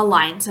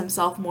aligns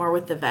himself more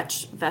with the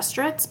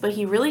Vestrits, but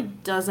he really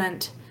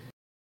doesn't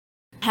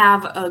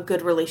have a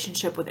good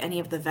relationship with any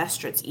of the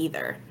Vestrits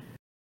either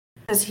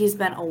because he's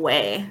been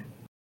away.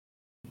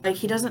 Like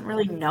he doesn't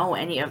really know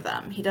any of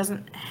them. He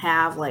doesn't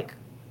have like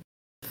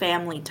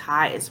family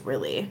ties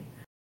really,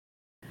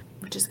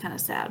 which is kind of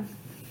sad.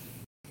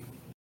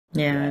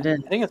 Yeah, Yeah, it is.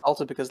 I think it's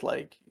also because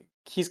like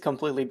he's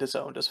completely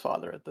disowned his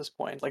father at this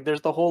point. Like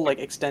there's the whole like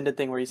extended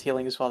thing where he's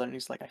healing his father and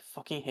he's like, I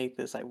fucking hate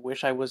this. I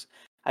wish I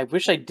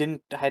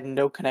had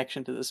no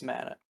connection to this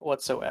man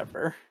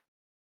whatsoever.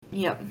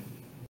 Yep.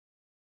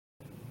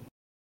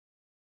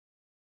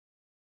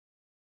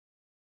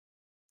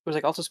 It was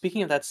like also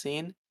speaking of that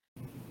scene,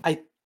 I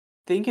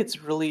think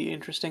it's really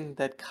interesting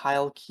that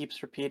Kyle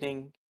keeps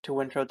repeating to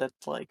Wintrow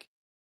that's like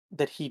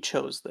that he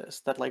chose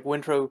this, that like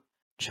Wintrow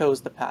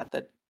chose the path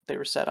that they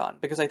were set on.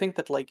 Because I think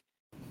that like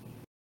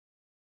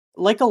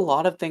a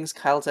lot of things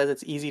Kyle says,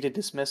 it's easy to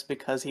dismiss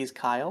because he's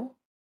Kyle,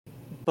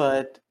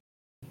 but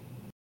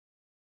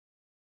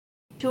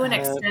To an uh,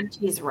 extent,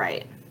 he's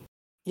right.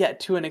 yeah,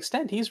 to an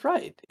extent, he's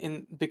right.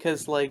 In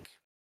because like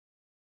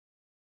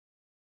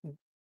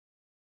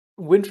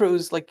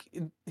Wintrow's like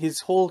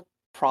his whole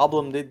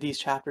problem these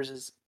chapters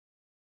is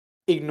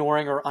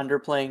ignoring or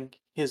underplaying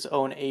his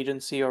own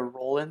agency or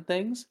role in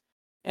things.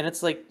 And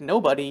it's like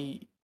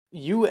nobody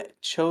you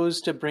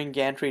chose to bring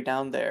Gantry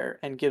down there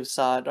and give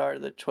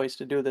Sadar the choice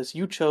to do this.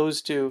 You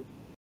chose to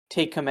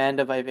take command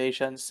of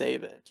Vivacia and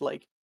save it.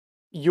 Like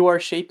you are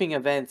shaping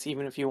events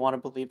even if you want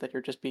to believe that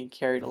you're just being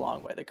carried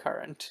along by the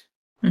current.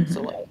 So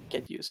Mhm. like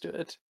get used to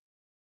it.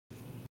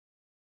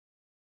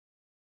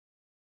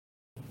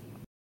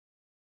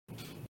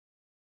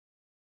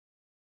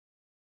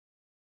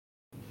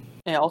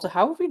 And also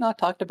how have we not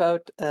talked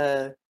about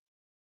the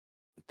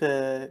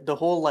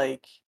whole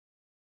like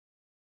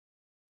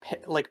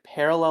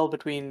parallel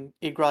between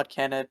Igrot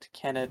Kennet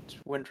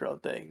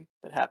Wintrow thing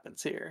that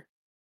happens here.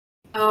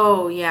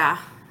 Oh, yeah.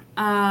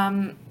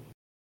 Um,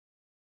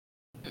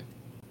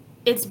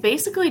 it's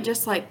basically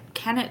just like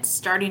Kenneth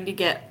starting to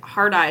get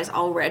hard eyes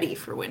already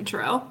for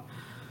Wintrow.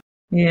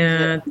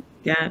 Yeah,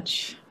 Yeah,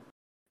 gotcha.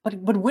 but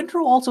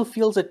Wintrow also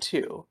feels it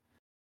too.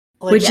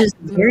 Which Yeah, Like, is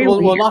very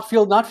well, weird. not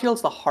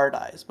feels the hard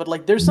eyes, but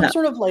like there's some No,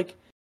 sort of like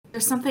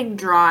there's something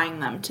drawing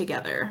them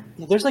together.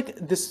 there's like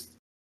this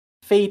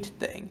fate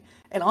thing.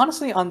 And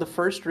honestly, on the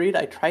first read,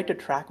 I tried to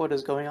track what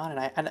is going on,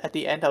 and at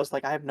the end I was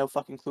like, I have no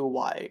fucking clue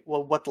why.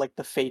 Well, what like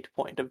the fate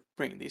point of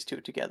bringing these two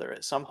together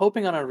is. So I'm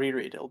hoping on a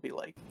reread it'll be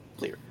like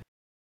clear.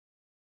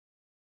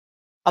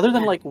 Other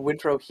than Yeah. like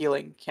Wintrow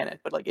healing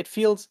Kennet, but like it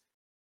felt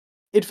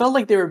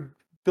like they were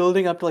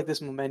building up to like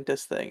this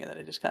momentous thing, and then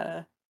it just kind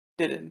of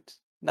didn't.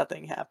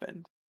 Nothing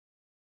happened.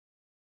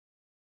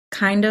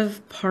 kind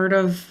of part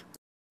of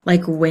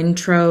like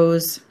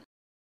Wintrow's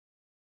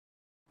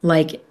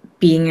like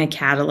being a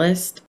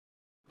catalyst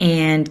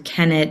and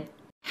Kenneth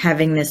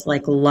having this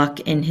like luck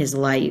in his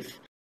life.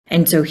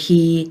 And so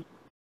he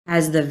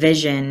has the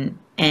vision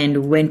and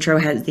Wintrow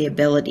has the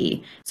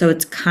ability. So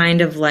it's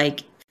kind of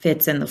like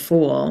Fitz and the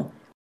Fool,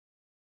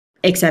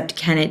 except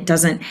Kenneth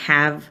doesn't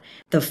have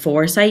the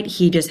foresight.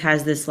 He just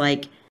has this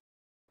like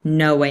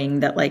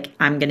knowing that like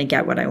I'm gonna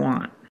get what I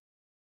want.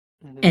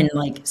 Hmm. And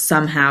like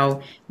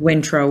somehow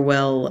Wintrow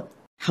will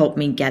help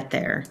me get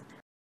there.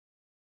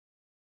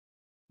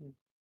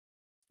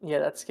 Yeah,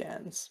 that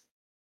scans.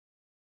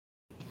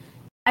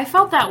 I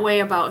felt that way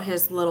about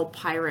his little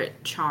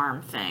pirate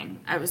charm thing.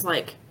 I was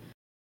like,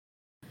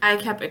 I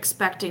kept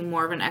expecting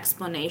more of an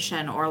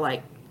explanation or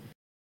like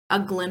a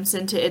glimpse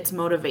into its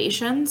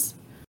motivations.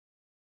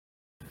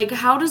 Like,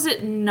 how does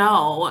it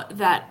know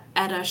that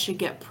Etta should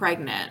get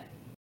pregnant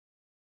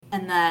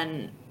and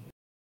then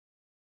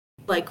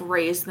like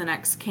raise the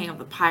next king of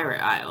the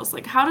Pirate Isles?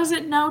 Like, how does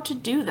it know to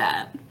do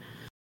that?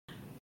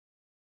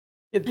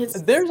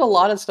 It's There's a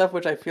lot of stuff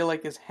which I feel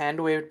like is hand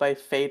waved by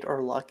fate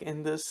or luck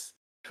in this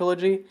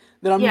trilogy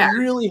that yeah, I'm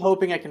really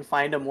hoping I can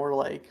find a more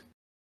like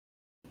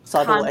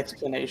subtle con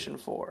explanation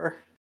for.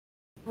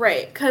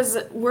 right, because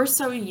we're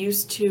so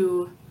used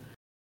to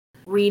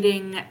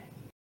reading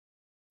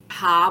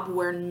Hob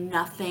where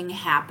nothing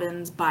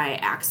happens by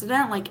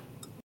accident. Like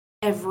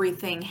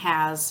everything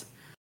has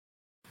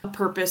a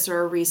purpose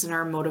or a reason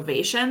or a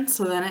motivation.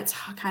 So then it's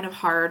kind of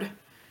hard,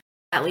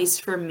 at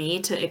least for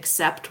me, to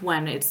accept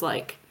when it's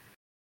like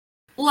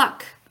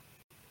luck.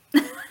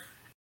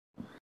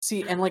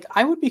 See, and like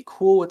I would be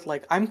cool with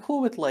like I'm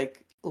cool with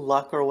like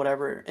luck or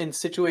whatever in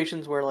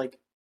situations where like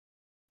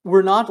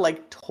we're not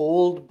like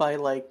told by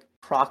like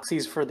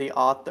proxies for the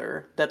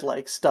author that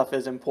like stuff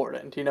is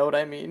important. You know what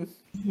I mean?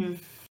 Mhm.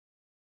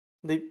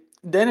 They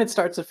then it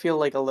starts to feel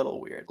like a little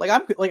weird. Like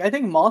I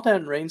think Malta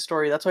and Rain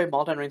Story. That's why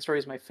Malta and Rain Story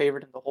is my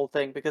favorite in the whole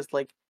thing because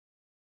like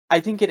I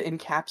think it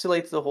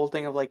encapsulates the whole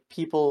thing of like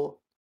people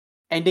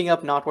ending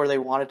up not where they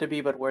wanted to be,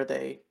 but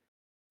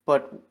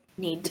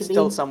Need to it's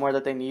still be. somewhere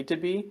that they need to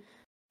be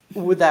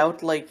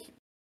without like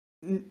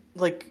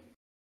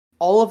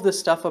all of the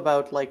stuff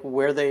about like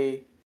where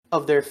they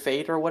of their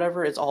fate or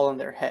whatever is all in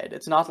their head.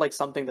 It's not like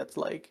something that's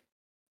like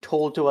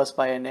told to us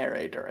by a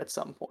narrator at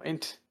some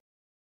point.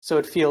 So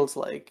it feels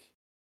like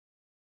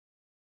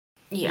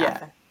Yeah.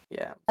 yeah,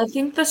 yeah. I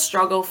think the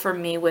struggle for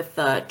me with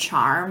the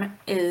charm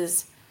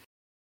is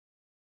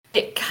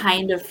it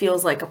kind of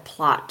feels like a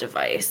plot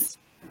device.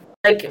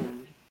 Like,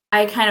 Mm.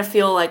 I kind of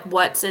feel like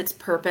what's its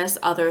purpose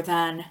other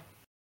than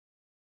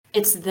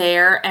it's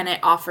there and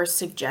it offers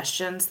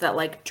suggestions that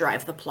like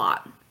drive the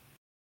plot.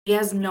 It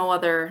has no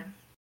other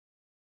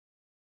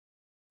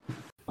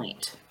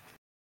point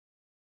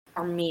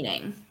or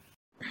meaning.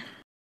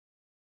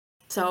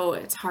 So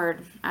it's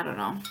hard. I don't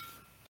know.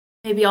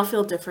 Maybe I'll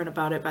feel different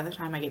about it by the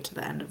time I get to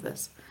the end of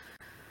this.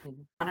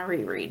 On a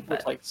reread, Which,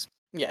 but like,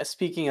 yeah,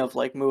 speaking of,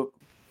 like,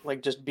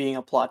 just being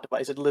a plot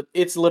device,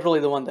 it's literally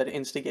the one that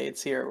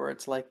instigates here, where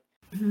it's like,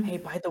 hey,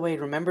 by the way,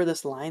 remember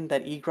this line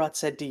that Egrat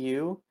said to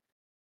you?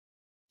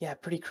 Yeah,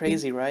 pretty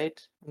crazy, right?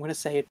 I'm gonna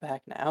say it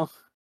back now.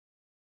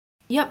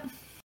 Yep.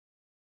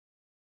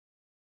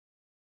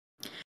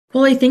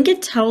 Well, I think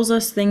it tells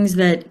us things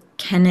that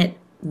Kenneth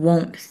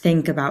won't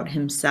think about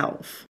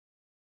himself.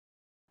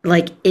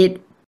 Like,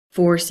 it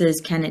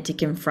forces Kenneth to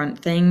confront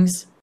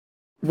things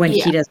when he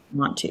Yeah. doesn't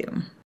want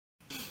to.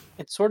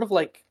 It's sort of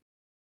like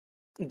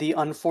the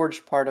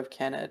unforged part of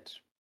Kenneth,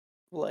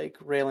 like,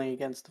 railing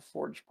against the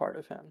forged part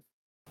of him.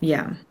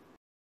 Yeah.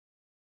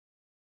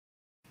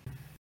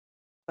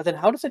 But then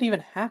how does it even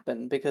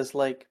happen? Because,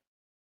 like,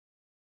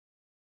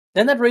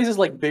 then that raises,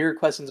 like, bigger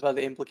questions about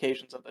the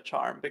implications of the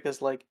charm,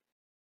 because, like,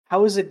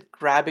 how is it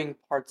grabbing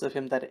parts of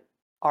him that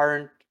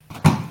aren't,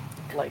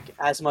 like,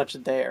 as much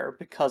there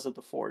because of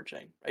the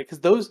forging, right? Because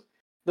those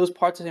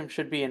parts of him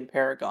should be in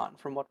Paragon,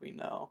 from what we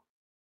know.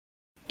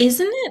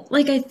 Isn't it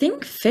like I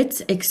think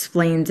Fitz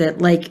explains it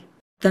like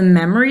the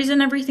memories and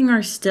everything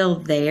are still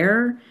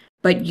there,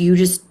 but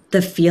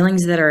the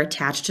feelings that are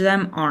attached to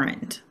them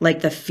aren't.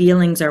 Like the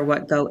feelings are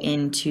what go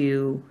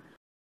into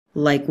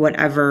like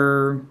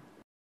whatever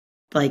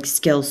like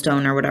skill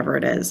stone or whatever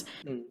it is.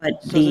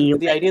 But So is the it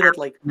the like idea that,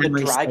 like, the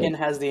memory dragon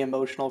state. has the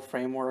emotional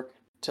framework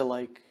to,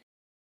 like,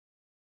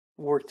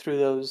 work through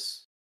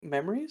those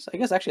memories? I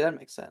guess actually that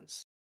makes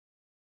sense.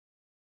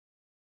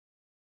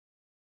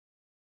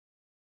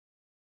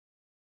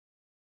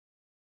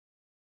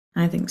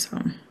 I think so.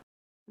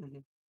 hmm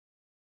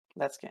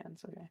That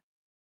scans, okay.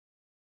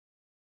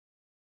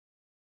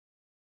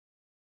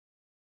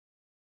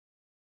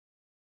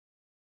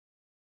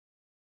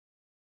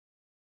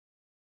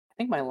 I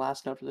think my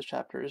last note for this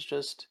chapter is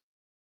just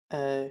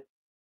uh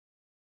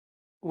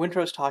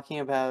Wintrow's talking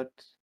about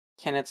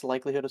Kenneth's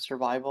likelihood of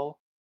survival,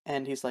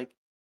 and he's like,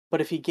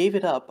 but if he gave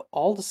it up,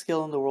 all the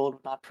skill in the world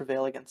would not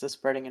prevail against the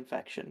spreading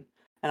infection.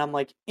 And I'm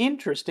like,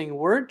 interesting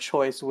word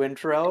choice,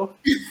 Wintrow.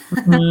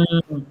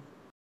 Mm.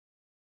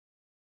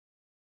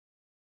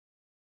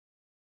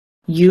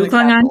 Should You have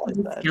clung on to capitalized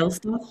the that. skill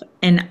stuff,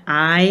 and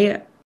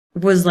I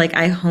was like,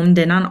 I homed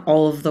in on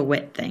all of the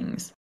wit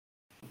things.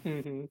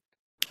 hmm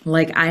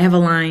Like, I have a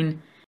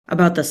line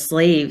about the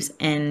slaves,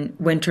 and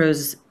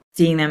Wintrow's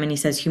seeing them, and he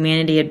says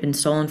humanity had been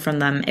stolen from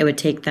them. It would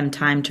take them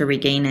time to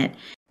regain it.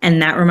 And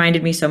that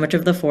reminded me so much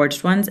of the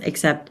forged ones,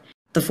 except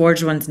the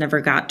forged ones never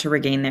got to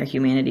regain their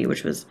humanity,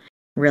 which was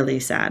really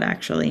sad,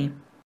 actually.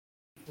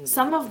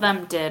 Some of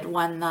them did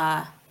when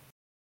the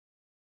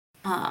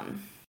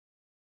um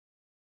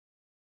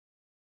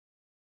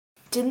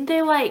didn't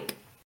they like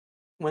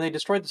When they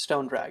destroyed the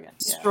stone dragon,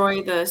 yeah.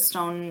 destroy the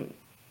stone,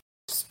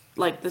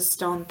 like the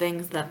stone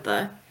things that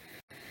the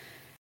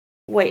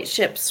white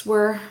ships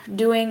were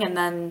doing, and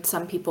then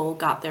some people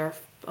got their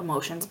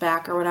emotions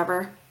back or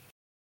whatever?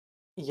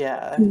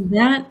 Yeah,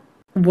 That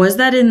was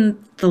that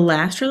in the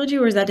last trilogy,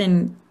 or was that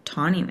in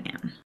Tawny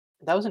Man?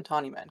 that was in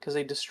Tawny Man, because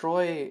they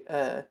destroy,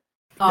 because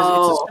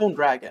it's a Oh, stone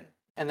dragon,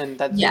 and then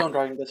that yeah. stone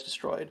dragon gets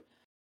destroyed.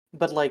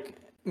 But, like,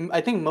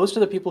 I think most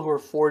of the people who were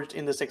forged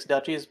in the Six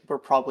Duchies were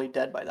probably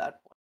dead by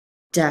that point.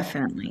 So,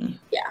 Definitely.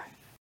 Yeah.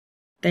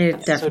 They yeah,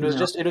 so definitely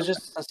it was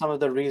just some of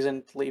the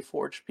recently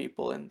forged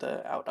people in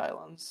the Out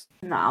Islands.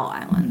 In the Owl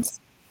Islands.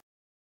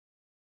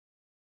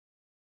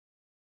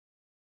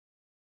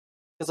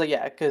 Because, like,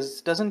 yeah,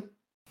 because doesn't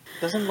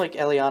like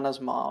Eliana's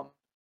mom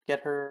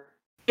get her,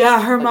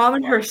 Yeah, her like, mom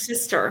and her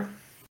sister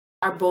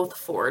are both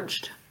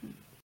forged.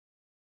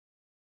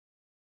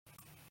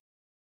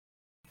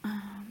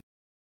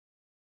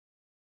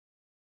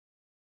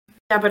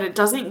 Yeah, but it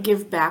doesn't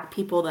give back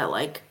people that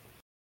like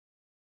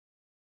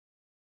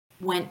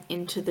went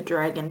into the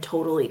dragon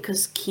totally,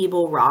 because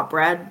Keeble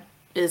Rawbread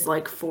is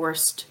like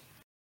forced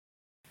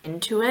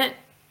into it,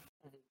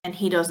 and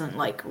he doesn't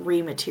like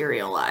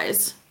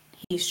rematerialize.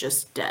 He's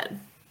just dead.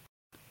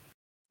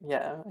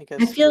 yeah, I I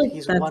guess feel like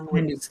he's that's one with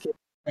kind of skill,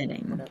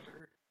 fitting. whatever.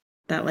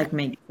 That like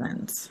makes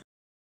sense.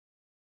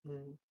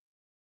 Mm.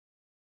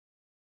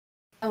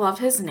 I love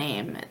his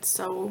name. It's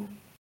so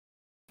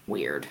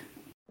weird.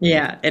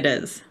 Yeah, it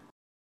is.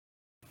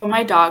 When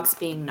my dog's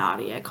being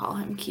naughty, I call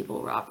him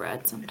Keeble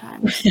Rawbread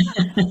sometimes.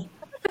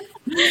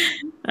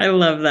 I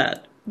love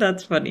that.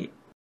 That's funny.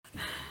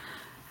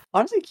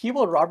 Honestly,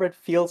 Keeble Robert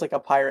feels like a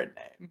pirate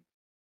name.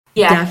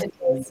 Yeah, it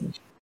is. Definitely.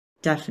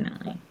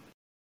 Definitely.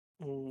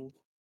 Mm.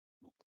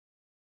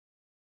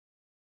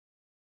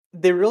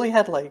 They really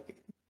had, like,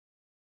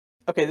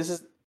 okay, this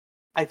is,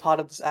 I thought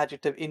of this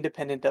adjective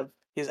independent of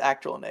his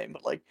actual name,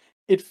 but, like,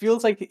 it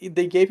feels like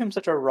they gave him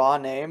such a raw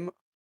name,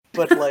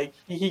 but, like,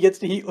 he gets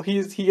to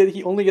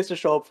he only gets to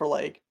show up for,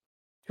 like,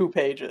 2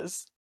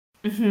 pages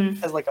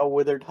Mm-hmm. as, like, a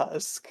withered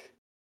husk.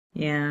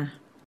 Yeah.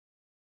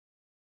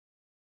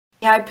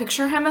 Yeah, I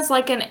picture him as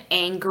like an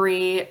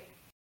angry,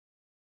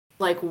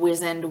 like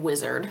wizened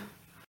wizard.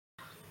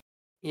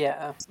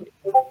 Yeah.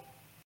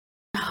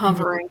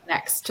 hovering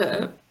next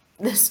to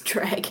this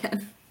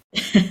dragon.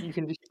 You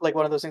can do like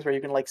one of those things where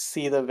you can like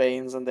see the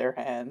veins in their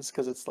hands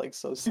because it's like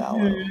so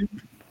sallow.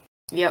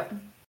 Yep.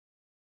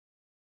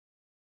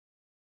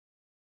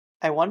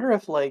 I wonder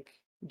if like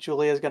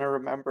Julia's gonna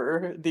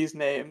remember these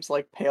names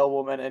like Pale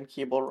Woman and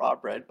Keeble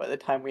Rawbread by the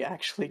time we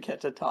actually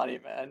get to Tawny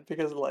Man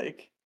because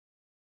like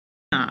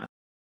Ah,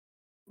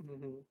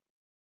 mhm,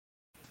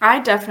 I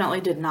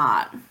definitely did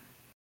not.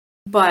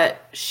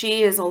 But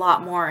she is a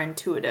lot more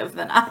intuitive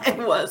than I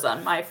was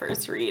on my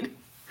first read.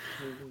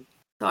 mhm.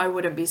 So I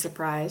wouldn't be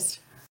surprised.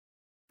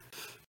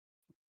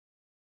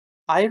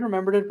 I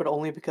remembered it, but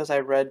only because I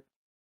read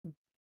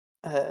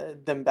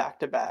them back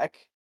to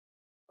back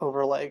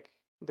over like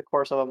the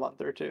course of a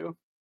month or two,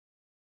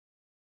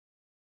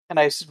 and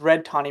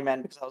read Tawny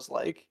Man because I was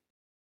like,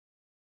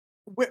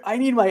 I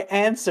need my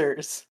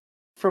answers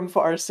from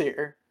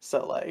Farseer,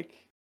 so like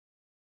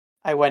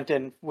I went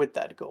in with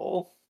that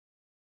goal.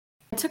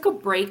 I took a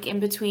break in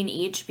between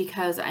each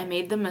because I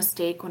made the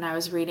mistake when I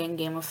was reading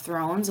Game of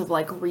Thrones of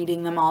like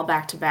reading them all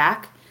back to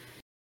back.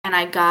 And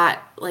I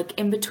got like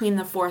in between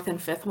the fourth and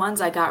fifth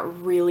ones, I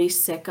got really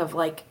sick of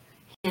like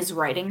his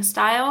writing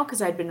style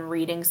because I'd been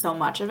reading so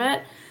much of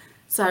it.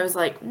 So I was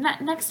like,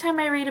 next time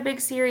I read a big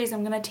series,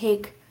 I'm going to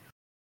take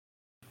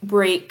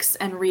breaks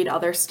and read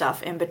other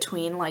stuff in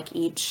between like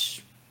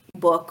each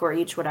book or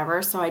each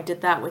whatever. So I did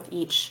that with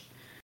each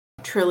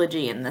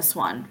trilogy in this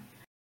one.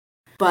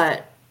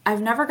 But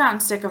I've never gotten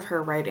sick of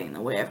her writing the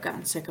way I've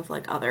gotten sick of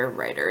like other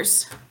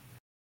writers.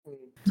 Mm.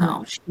 no, So,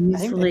 I she's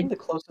think I like, think the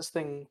closest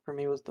thing for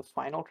me was the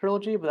final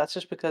trilogy, but that's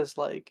just because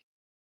like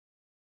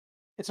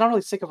it's not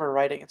really sick of her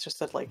writing. It's just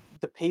that like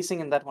the pacing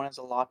in that one is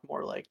a lot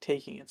more like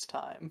taking its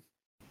time.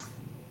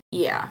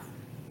 yeah.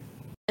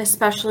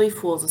 Especially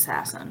Fool's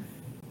Assassin.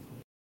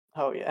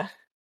 Oh yeah.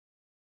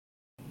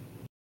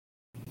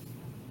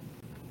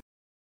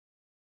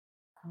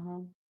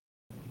 Um,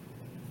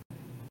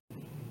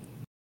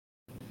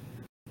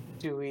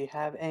 do we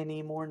have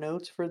any more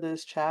notes for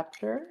this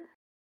chapter?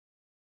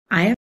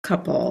 I have a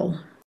couple.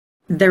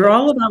 They're Okay.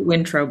 all about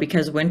Wintro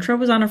because Wintro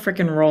was on a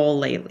freaking roll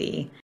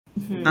lately.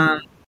 Mm-hmm.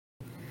 Um,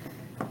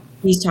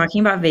 he's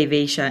talking about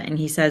Vivacia and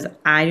he says,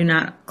 I do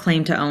not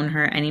claim to own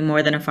her any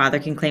more than a father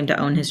can claim to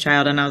own his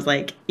child. And I was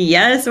like,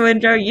 yes,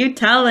 Wintro, you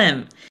tell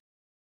him.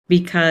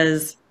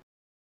 Because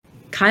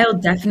Kyle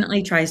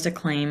definitely tries to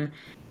claim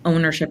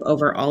ownership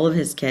over all of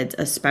his kids,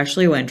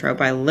 especially Wintro,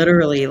 by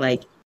literally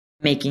like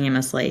making him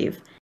a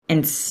slave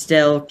and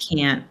still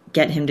can't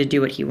get him to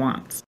do what he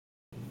wants.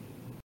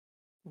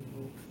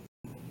 Mhm.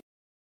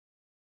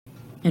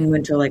 And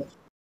Wintro like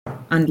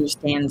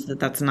understands that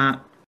that's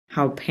not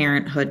how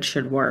parenthood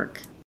should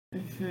work.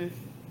 Mm-hmm.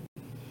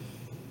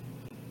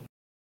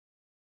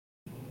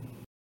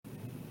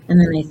 And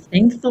then I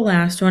think the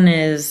last one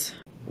is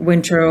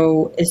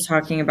Wintro is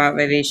talking about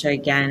Vivacia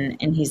again,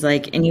 and he's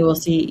like, and you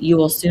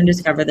will soon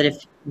discover that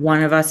if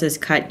one of us is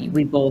cut,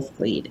 we both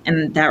bleed.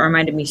 And that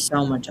reminded me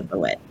so much of the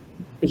wit,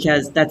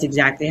 because that's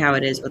exactly how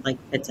it is with like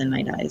Fitz and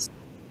Night Eyes.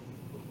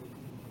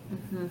 Mhm.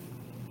 Mm-hmm.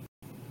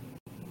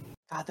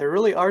 God, there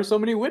really are so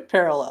many wit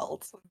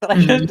parallels that I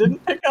just Mhm.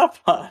 didn't pick up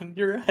on.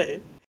 You're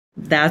right.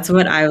 That's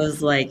what I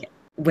was like,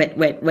 wit,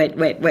 wit, wit,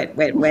 wit, wit,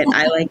 wit, wit.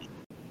 I like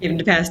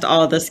skimmed past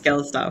all the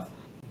skill stuff.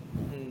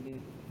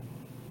 Mhm.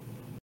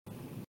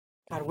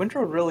 God,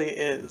 Winthrop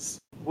really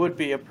would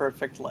be a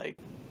perfect like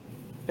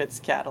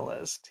Fitz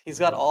catalyst. He's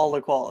got all the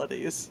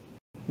qualities.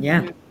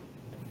 Yeah.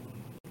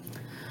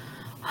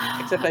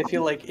 Except I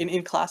feel like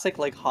in classic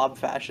like Hobb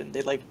fashion,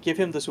 they like give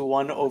him this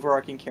one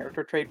overarching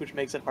character trait which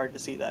makes it hard to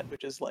see that,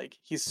 which is like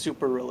he's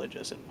super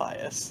religious and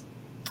pious,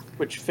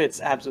 which Fitz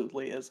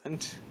absolutely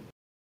isn't.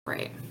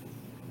 Right.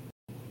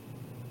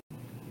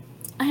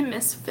 I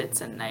miss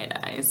Fitz and Night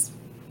Eyes.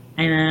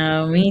 I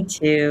know, me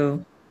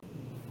too.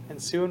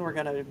 And soon we're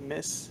gonna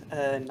miss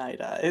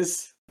Night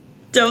Eyes.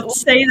 Don't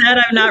say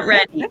that, I'm not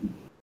ready.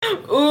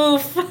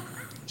 Oof.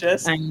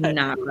 Just I'm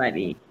not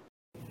ready.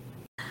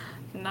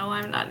 No,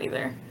 I'm not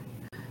either.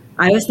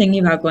 I was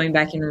thinking about going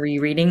back and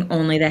rereading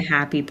only the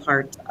happy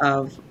parts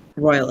of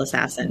Royal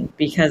Assassin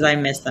because I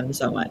miss them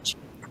so much.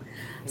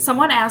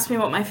 Someone asked me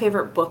what my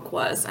favorite book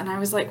was, and I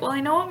was like, well,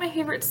 I know what my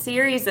favorite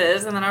series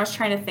is. And then I was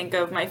trying to think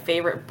of my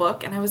favorite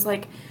book, and I was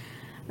like,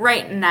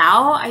 right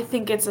now, I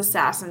think it's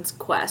Assassin's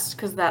Quest,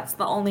 because that's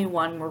the only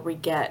one where we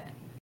get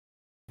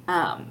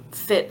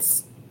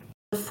Fitz,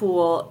 the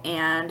Fool,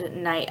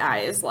 and Night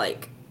Eyes,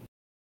 like,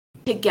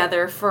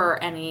 together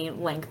for any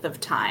length of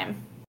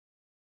time.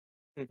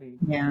 Mhm.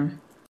 Yeah.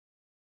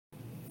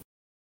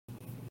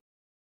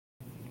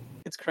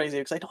 It's crazy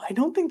because I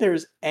don't think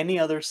there's any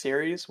other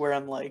series where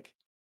I'm like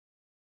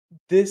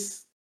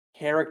this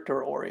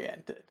character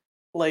oriented.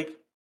 Like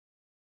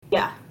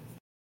Yeah.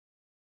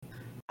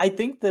 I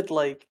think that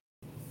like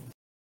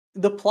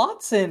the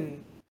plots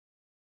in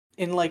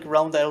like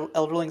Realm of the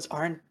Elderlings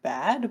aren't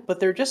bad, but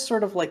they're just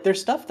sort of like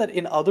there's stuff that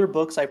in other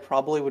books I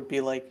probably would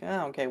be like,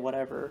 oh, okay,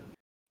 whatever,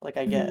 like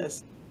I Mhm.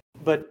 guess.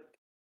 But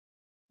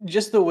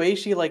just the way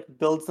she like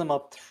builds them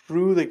up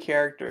through the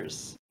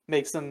characters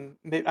makes them.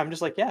 I'm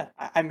just like, yeah,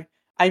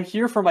 I'm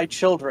here for my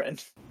children.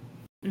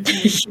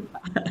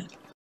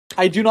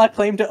 I do not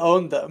claim to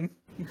own them,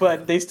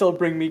 but they still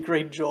bring me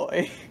great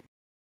joy.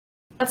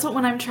 That's what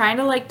when I'm trying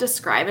to like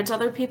describe it to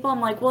other people,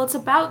 I'm like, well, it's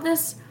about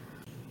this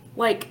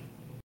like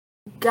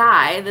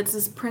guy that's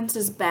this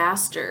prince's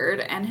bastard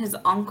and his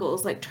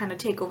uncle's like trying to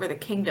take over the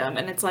kingdom,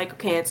 and it's like,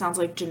 okay, it sounds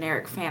like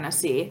generic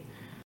fantasy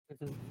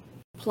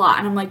plot,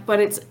 and I'm like, but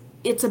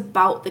it's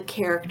about the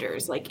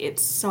characters, like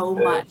it's so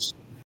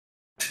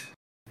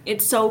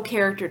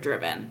character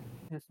driven.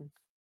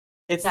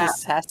 It's the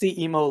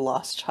sassy emo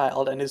lost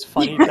child and his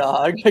funny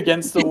dog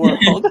against the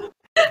world.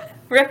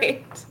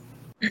 Right.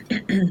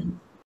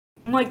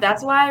 I'm like,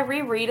 that's why I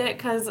reread it,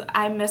 because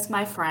I miss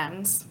my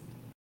friends.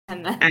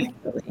 And then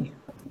Actually.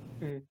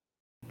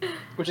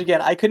 Which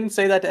again, I couldn't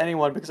say that to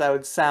anyone because I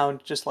would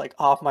sound just like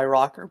off my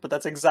rocker, but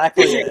that's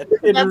exactly it.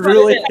 It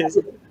really is.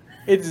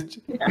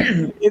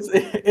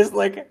 It's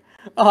like,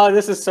 oh,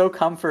 this is so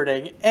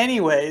comforting.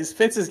 Anyways,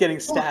 Fitz is getting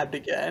stabbed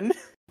again.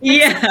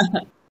 Yeah.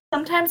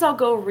 Sometimes I'll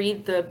go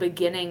read the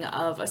beginning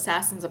of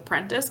Assassin's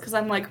Apprentice because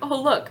I'm like,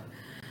 oh, look,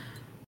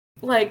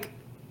 like,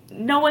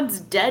 no one's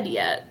dead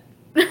yet.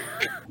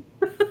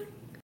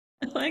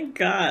 Oh my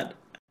god.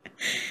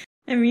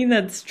 I mean,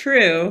 that's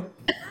true.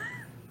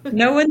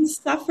 No one's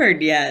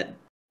suffered yet.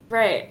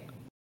 Right.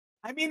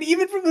 I mean,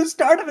 even from the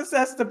start of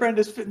Assassin's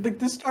Apprentice,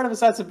 the start of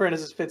Assassin's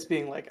Apprentice is Fitz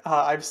being like,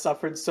 I've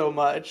suffered so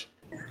much.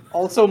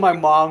 Also, my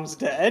mom's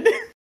dead.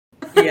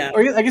 Yeah.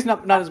 Or I guess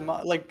not his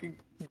mom, like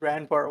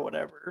grandpa or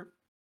whatever.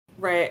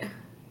 Right.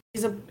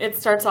 It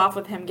starts off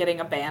with him getting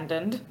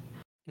abandoned.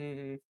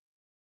 Mm-hmm.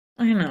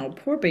 I know,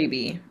 poor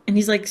baby. And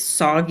he's like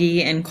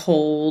soggy and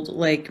cold,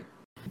 like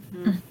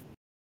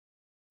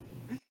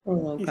poor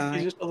little guy.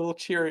 He's just a little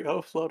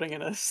Cheerio floating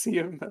in a sea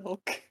of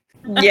milk.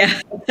 Yeah.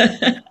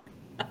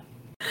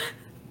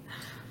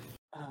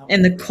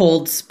 And the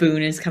cold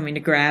spoon is coming to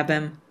grab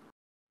him.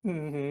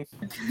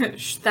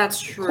 Mm-hmm.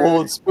 That's true.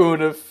 Cold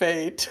spoon of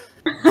fate.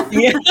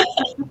 Yeah.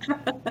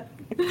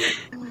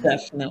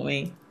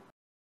 Definitely.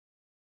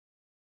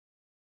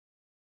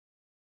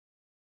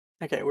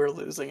 Okay, we're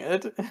losing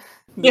it.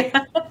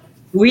 Yeah.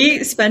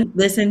 We spent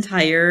this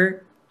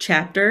entire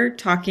chapter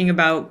talking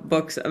about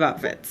books about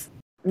Fitz.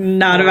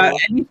 Not about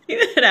anything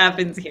that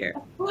happens here.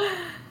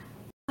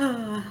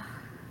 I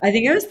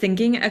think I was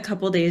thinking a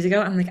couple days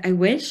ago, I'm like, I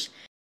wish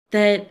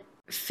that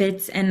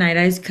Fitz and Night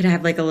Eyes could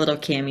have like a little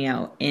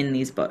cameo in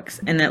these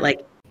books, and that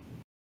like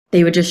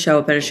they would just show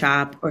up at a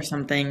shop or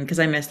something, because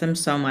I miss them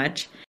so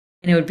much,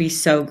 and it would be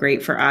so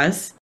great for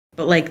us.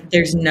 But like,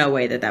 there's no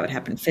way that would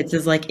happen. Fitz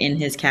is like in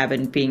his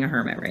cabin being a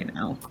hermit right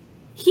now.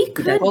 He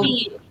could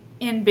be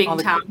in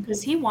Bingtown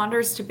because he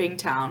wanders to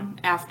Bingtown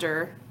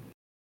after.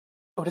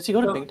 Oh, does he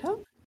go to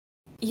Bingtown?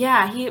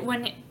 Yeah,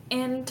 when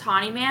in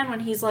Tawny Man, when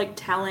he's like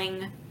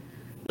telling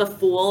the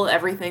fool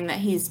everything that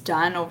he's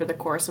done over the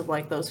course of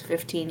like those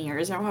 15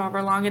 years or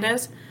however long it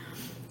is,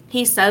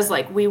 he says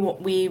like we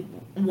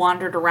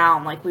wandered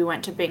around, like we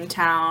went to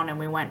Bingtown and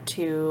we went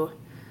to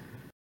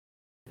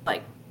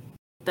like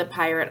the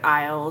Pirate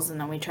Isles, and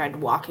then we tried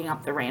walking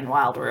up the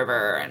Rainwild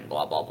River and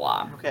blah blah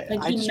blah. Okay, like,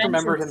 I just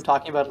remember him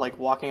talking about like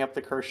walking up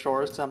the cursed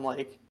shores. So I'm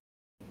like,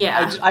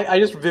 yeah, I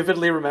just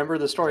vividly remember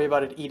the story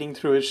about it eating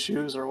through his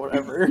shoes or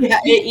whatever. Yeah,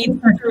 it eats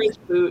through his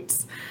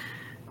boots.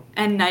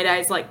 And Night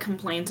Eyes like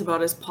complains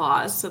about his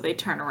paws, so they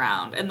turn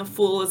around, and the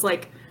fool is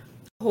like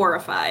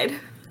horrified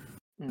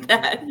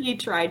that he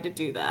tried to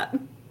do that.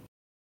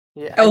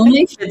 Yeah,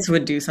 only Fitz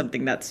would do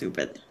something that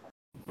stupid.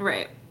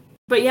 Right.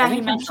 But yeah, I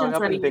think he mentions showing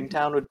up that in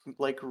Bingtown would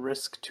like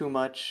risk too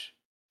much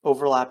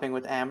overlapping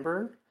with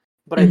Amber.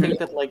 But I think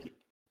that like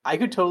I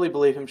could totally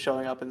believe him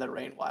showing up in the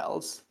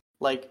Rainwilds.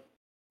 Like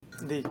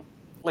and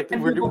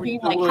people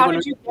being like, how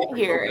did you get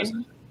here?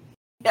 And,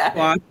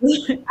 yeah.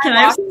 Can I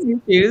have some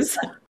new shoes?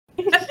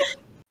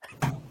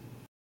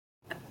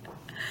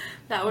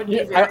 That would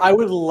be I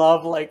would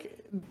love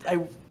like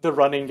the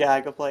running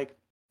gag of like,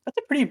 that's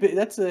a pretty big,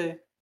 is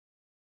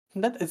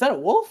that a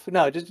wolf?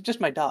 No,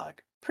 just my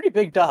dog. Pretty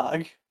big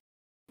dog.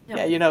 Yep.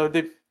 Yeah, you know,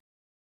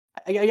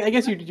 I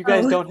guess you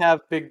guys don't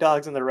have big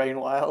dogs in the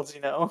Rainwilds,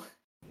 you know?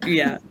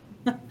 Yeah.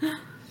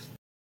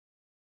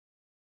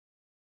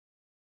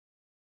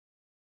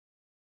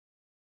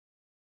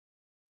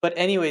 But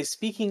anyway,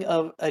 speaking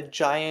of a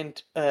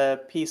giant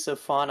piece of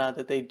fauna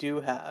that they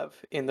do have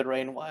in the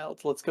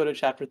Rainwilds, let's go to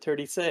chapter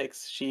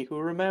 36, She Who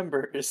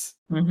Remembers.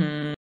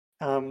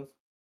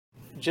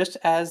 Just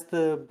as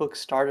the book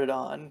started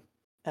on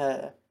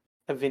a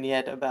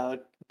vignette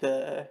about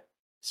the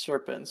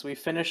serpents, we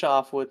finish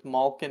off with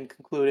Malkin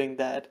concluding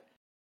that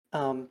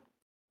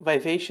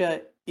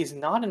Vivacia is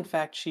not in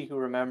fact She Who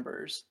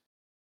Remembers,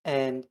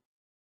 and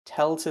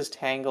tells his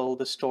Tangle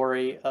the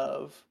story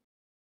of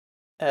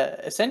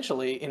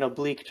essentially, in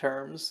oblique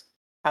terms,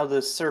 how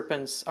the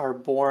serpents are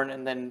born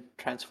and then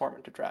transform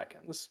into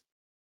dragons.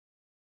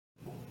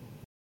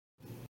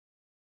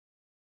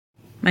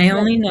 My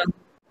only note,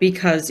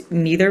 because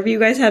neither of you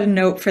guys had a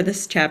note for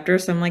this chapter,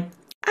 so I'm like,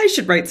 I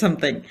should write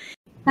something.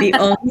 The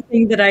only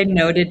thing that I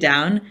noted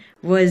down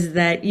was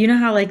that you know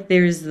how like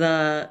there's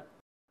the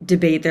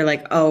debate, they're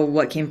like, oh,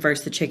 what came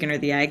first, the chicken or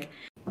the egg?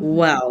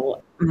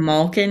 Well,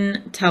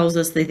 Malkin tells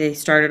us that they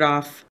started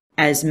off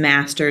as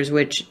masters,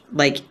 which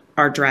like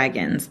are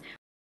dragons.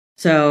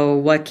 So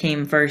what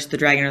came first, the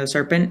dragon or the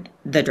serpent?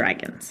 The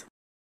dragons.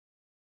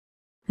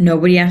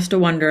 Nobody has to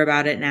wonder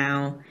about it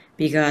now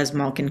because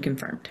Malkin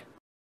confirmed.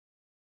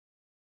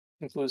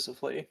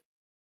 Conclusively.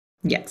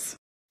 Yes.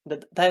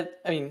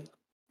 That I mean,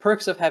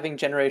 perks of having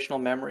generational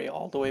memory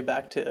all the way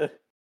back to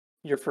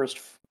your first.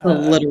 The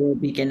literal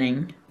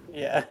beginning.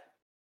 Yeah.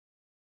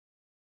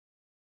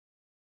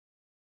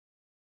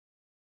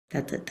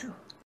 That's it though.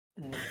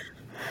 Yeah,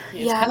 it's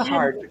Yeah, kind of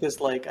hard because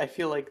like I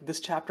feel like this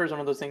chapter is one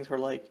of those things where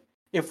like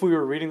if we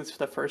were reading this for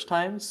the first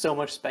time, so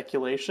much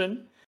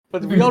speculation,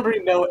 but we Mhm. already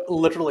know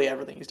literally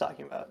everything he's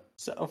talking about.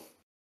 So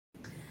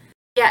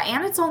yeah,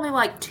 and it's only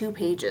like 2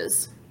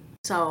 pages,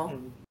 so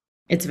mm.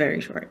 It's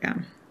very short, yeah.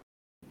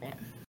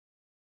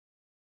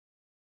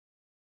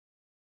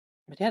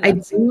 But yeah, I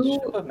that's the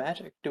Ship do of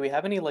Magic. Do we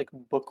have any like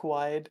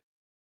book-wide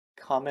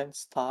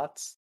comments,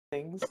 thoughts,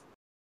 things?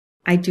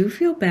 I do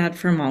feel bad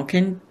for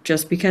Malkin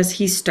just because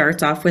he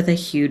starts off with a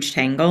huge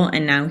tangle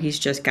and now he's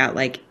just got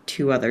like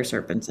two other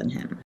serpents in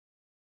him.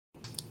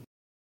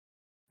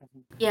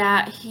 Mhm.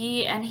 yeah,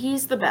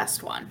 he's the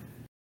best one.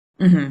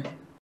 Hmm.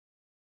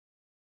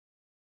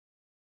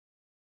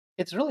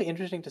 It's really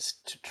interesting to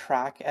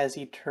track as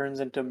he turns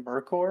into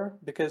Mercor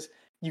because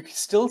you can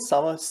still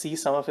see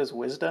some of his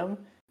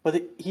wisdom,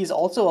 but he's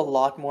also a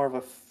lot more of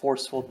a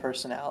forceful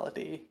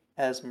personality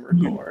as Hmm.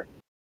 Mercor.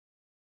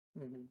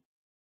 Mhm.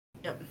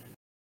 Yep.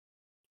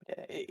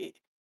 Yeah,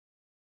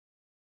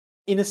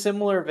 in a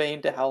similar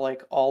vein to how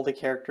like all the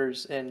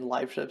characters in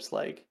live ships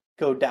like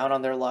go down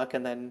on their luck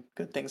and then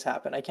good things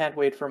happen. I can't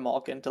wait for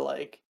Malkin to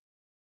like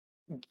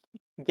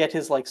get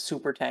his like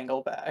super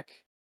tangle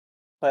back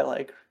by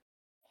like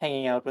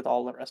hanging out with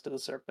all the rest of the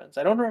serpents.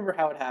 I don't remember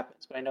how it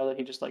happens, but I know that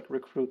he just like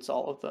recruits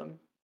all of them.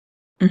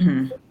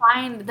 Hmm.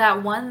 Find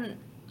that one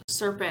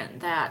serpent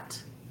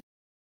that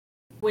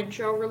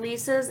Wintrow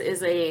releases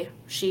is a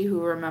She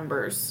Who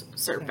Remembers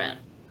serpent.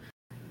 Mhm.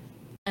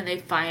 And they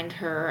find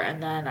her,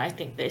 and then I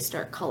think they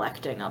start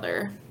collecting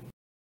other.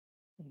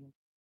 Mhm.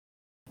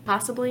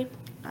 Possibly?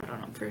 I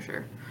don't know for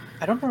sure.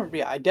 I don't remember.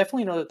 Yeah, I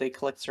definitely know that they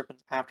collect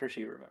serpents after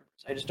she remembers.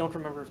 I just don't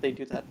remember if they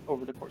do that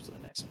over the course of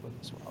the next book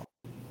as well.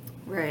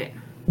 Right.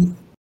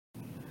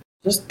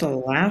 Just the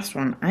last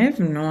one. I have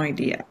no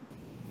idea.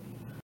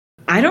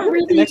 I I don't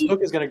feel like the next really,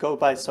 book is going to go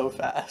by so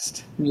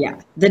fast. yeah.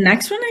 The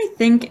next one, I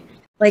think,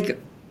 like,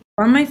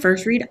 from my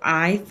first read,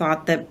 I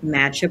thought that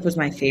Madship was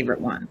my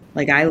favorite one.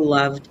 Like, I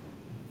loved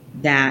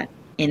that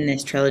in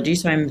this trilogy,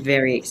 so I'm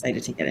very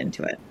excited to get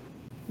into it.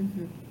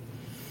 Mm-hmm.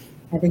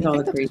 I think I all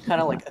the think that's creation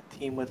kind of is like a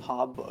theme with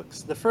Hobb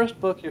books. The first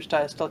book, you're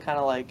still kind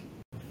of like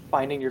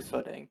finding your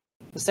footing.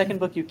 The second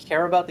book, you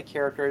care about the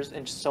characters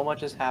and so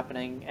much is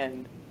happening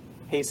and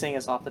pacing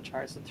is off the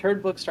charts. The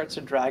third book starts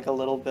to drag a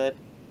little bit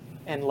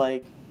and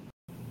like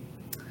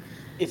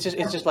it's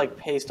just like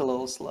paced a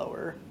little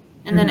slower.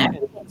 And then Mhm.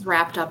 everything's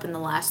wrapped up in the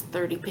last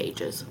 30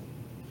 pages.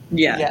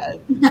 Yeah. Yeah,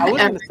 I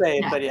wasn't gonna say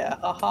it, Yeah. but yeah,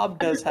 Hobb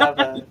does have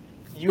a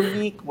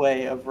unique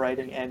way of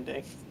writing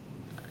endings.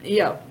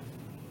 Yep.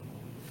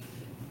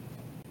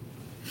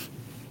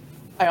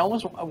 I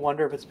almost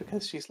wonder if it's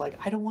because she's like,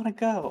 I don't want to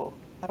go.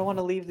 I don't want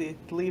to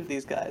leave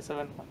these guys.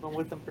 I've been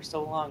with them for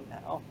so long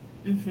now.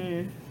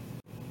 Mm-hmm.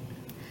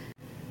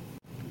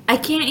 I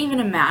can't even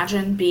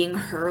imagine being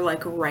her,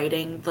 like,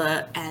 writing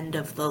the end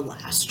of the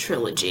last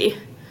trilogy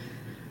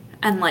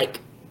and, like,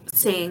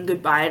 saying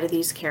goodbye to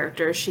these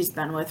characters she's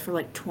been with for,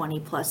 like, 20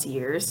 plus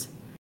years.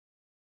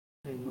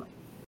 Hmm.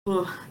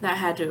 Ooh, that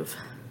had to have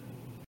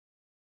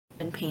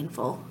been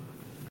painful.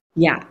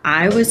 Yeah,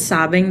 I was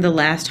sobbing the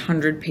last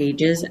 100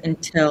 pages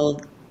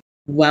until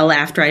well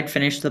after I'd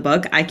finished the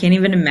book. I can't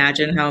even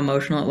imagine how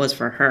emotional it was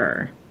for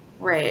her.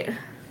 Right.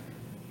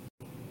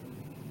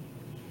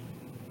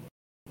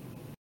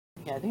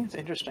 Yeah, I think it's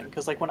interesting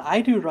because like when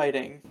I do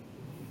writing,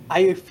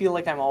 I feel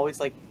like I'm always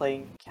like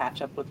playing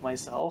catch up with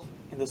myself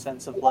in the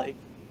sense of like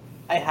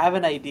I have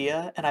an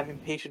idea and I'm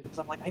impatient because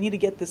I'm like I need to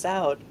get this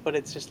out, but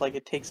it's just like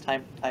it takes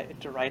time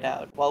to write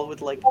out. While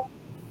with like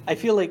I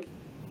feel like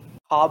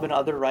Hobb and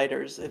other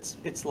writers,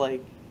 it's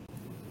like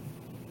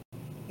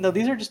no,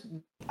 these are just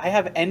I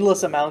have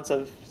endless amounts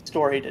of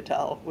story to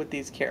tell with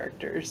these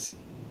characters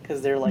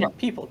because they're Yeah. like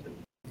people to me.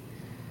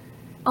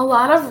 A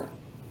lot of,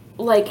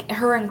 like,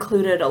 her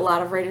included, a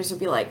lot of writers would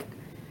be like,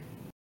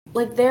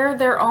 they're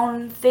their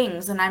own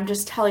things, and I'm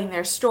just telling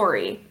their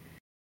story.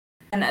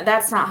 And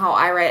that's not how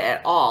I write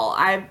at all.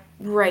 I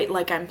write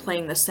like I'm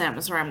playing The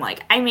Sims, where I'm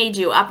like, I made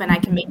you up and I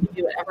can make you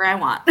do whatever I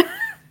want.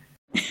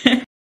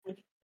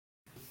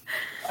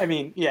 I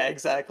mean, yeah,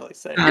 exactly.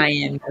 Same. I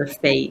am your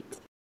fate.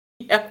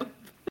 Yep.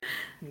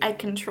 I Mhm.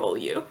 control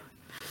you.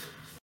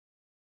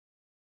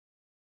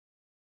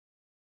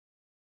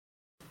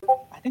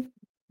 I think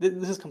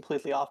this is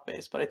completely off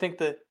base, but I think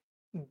the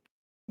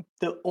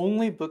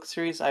only book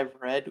series I've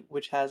read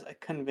which has a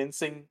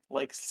convincing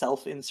like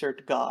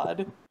self-insert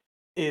god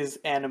is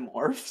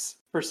Animorphs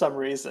for some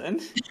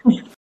reason.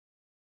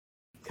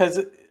 Because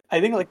I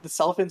think like the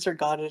self-insert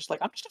god is like,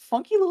 I'm just a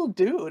funky little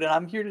dude, and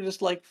I'm here to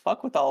just like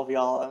fuck with all of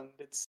y'all, and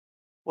it's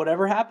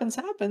whatever happens,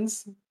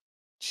 happens.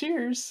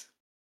 Cheers.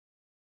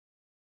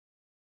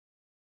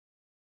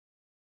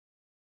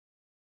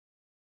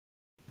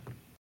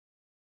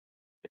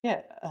 But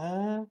yeah,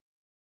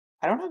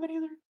 I don't have any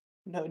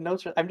other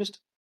notes.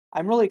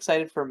 I'm really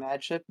excited for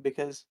Madship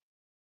because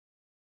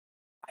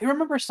I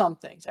remember some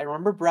things. I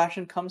remember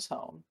Brashen comes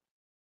home.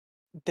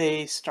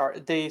 They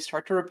start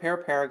to repair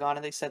Paragon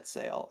and they set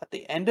sail. At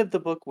the end of the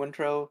book,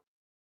 Wintro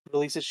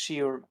releases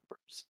Shio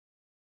Remembers.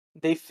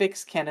 They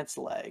fix Kenneth's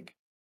leg.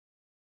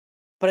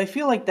 But I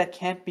feel like that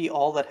can't be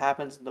all that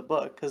happens in the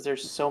book because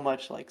there's so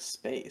much like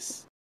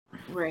space.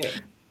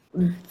 Right.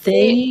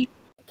 They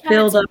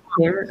build Kennett's up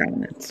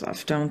Paragon and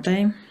stuff, don't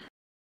they?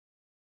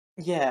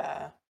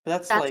 Yeah, but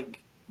that's That's like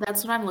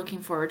that's what I'm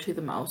looking forward to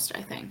the most,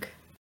 I think.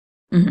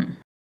 Hmm.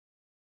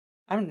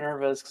 I'm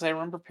nervous because I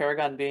remember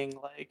Paragon being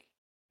like,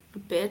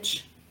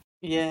 Bitch.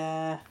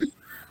 yeah,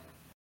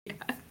 Yeah,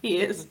 he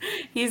is.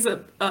 He's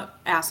a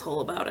asshole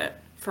about it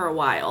for a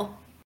while.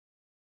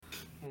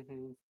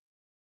 hmm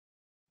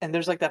and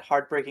there's like that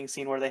heartbreaking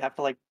scene where they have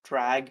to like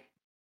drag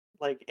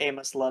like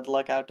Amos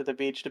Ludluck out to the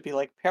beach to be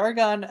like,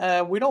 Paragon,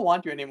 we don't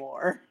want you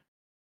anymore.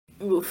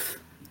 Oof.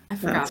 I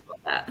That's forgot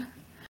about that.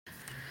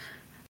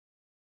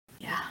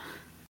 Yeah.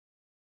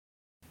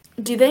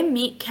 Do they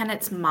meet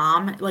Kennett's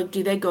mom? Like,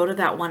 do they go to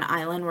that one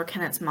island where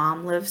Kennett's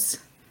mom lives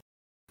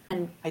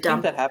and I think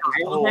dump that happens.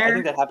 the child Oh, I think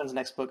there? that happens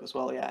next book as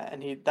well. Yeah,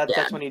 and Yeah.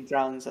 that's when he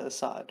drowns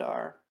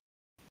Saadar.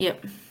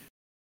 Yep.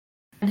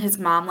 And his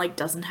mom like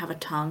doesn't have a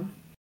tongue.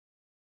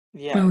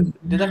 Yeah, oh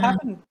did that yeah.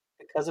 happen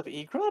because of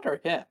Egret or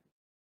him?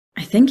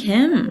 I think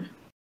him.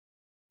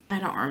 I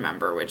don't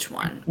remember which I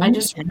one. I think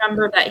just him.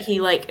 remember that he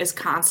like is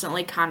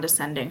constantly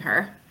condescending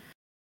her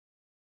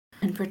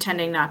and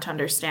pretending not to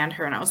understand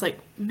her. And I was like,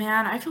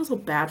 man, I feel so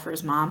bad for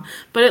his mom.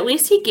 But at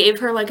least he gave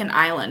her like an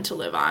island to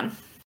live on.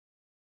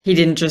 He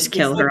didn't just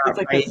kill her It's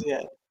like outright. this.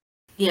 Yeah,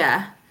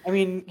 Yeah. I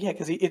mean, yeah,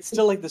 because it's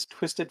still like this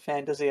twisted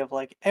fantasy of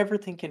like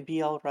everything can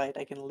be all right.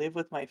 I can live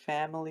with my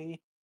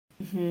family.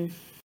 Hmm.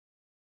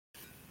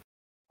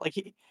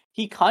 Like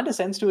he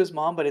condescends to his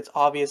mom, but it's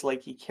obvious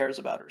like he cares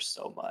about her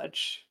so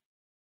much.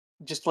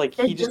 Just like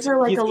They give her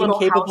like he's a little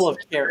incapable house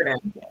of in the caring.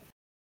 garden. Yeah.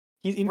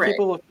 He's Right.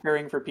 incapable of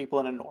caring for people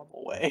in a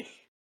normal way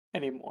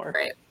anymore.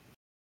 Right.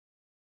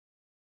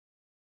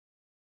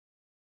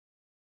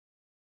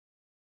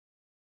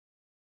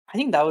 I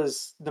think that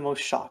was the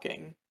most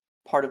shocking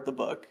part of the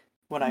book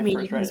when I Meeting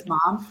first read his it.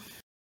 mom.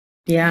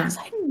 Yeah, Yeah. because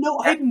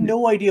I had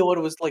no idea what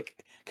it was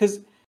like. Because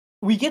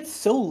we get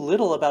so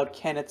little about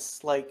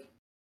Kenneth's like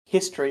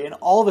history, and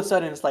all of a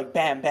sudden it's like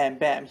bam, bam,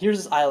 bam. Here's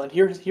his island.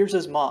 Here's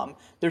his mom.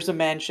 There's a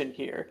mansion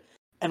here,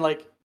 and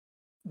like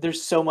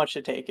there's so much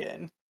to take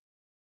in.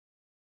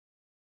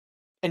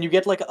 And you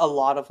get like a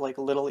lot of like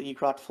little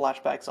Egret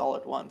flashbacks all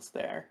at once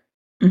there.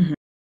 Mhm.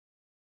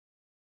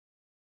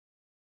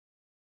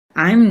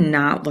 I'm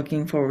not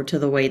looking forward to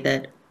the way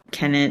that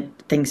Kenneth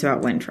thinks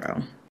about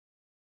Wintro.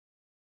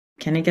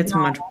 Kenneth gets No,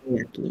 much more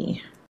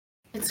yucky.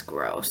 it's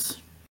gross.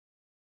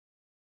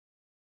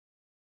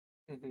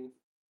 Hmm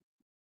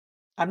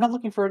I'm not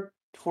looking forward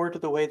to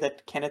the way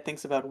that Kenneth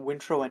thinks about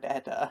Wintro and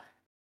Etta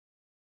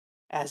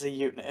as a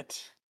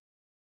unit.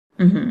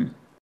 Hmm.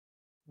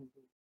 Mhm.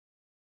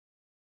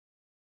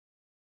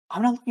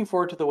 I'm not looking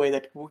forward to the way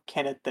that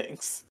Kenneth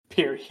thinks.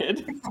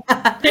 Period.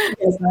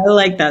 Yes, I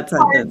like that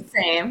sentence.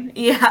 Same.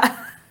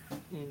 Yeah.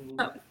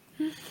 Mhm.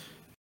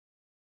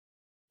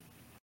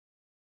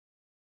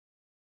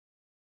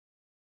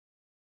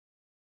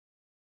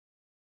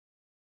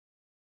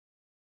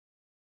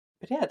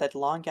 But yeah, that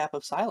long gap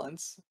of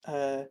silence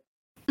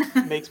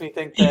makes me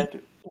think that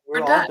we're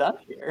We're all done. done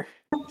here.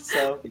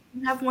 So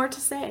We have more to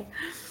say.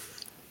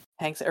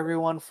 thanks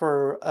everyone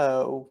for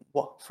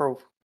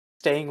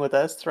staying with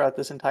us throughout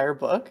this entire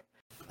book.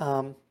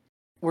 Um,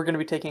 we're going to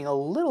be taking a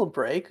little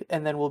break,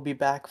 and then we'll be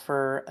back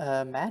for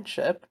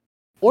Madship.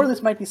 Or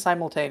this might be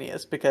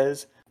simultaneous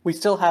because we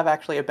still have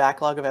actually a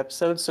backlog of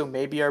episodes. So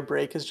maybe our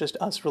break is just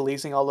us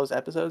releasing all those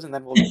episodes, and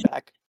then we'll be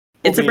back.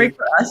 We'll It's a break be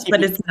for us, but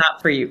keeping it's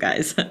not for you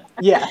guys.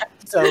 yeah.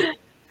 So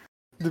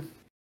the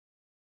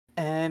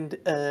and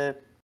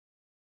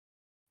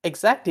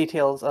exact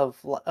details of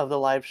the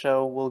live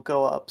show will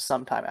go up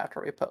sometime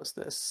after we post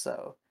this.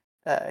 So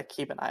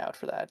keep an eye out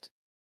for that.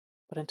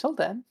 But until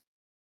then,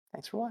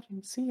 thanks for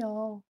watching. See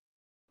y'all.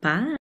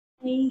 Bye.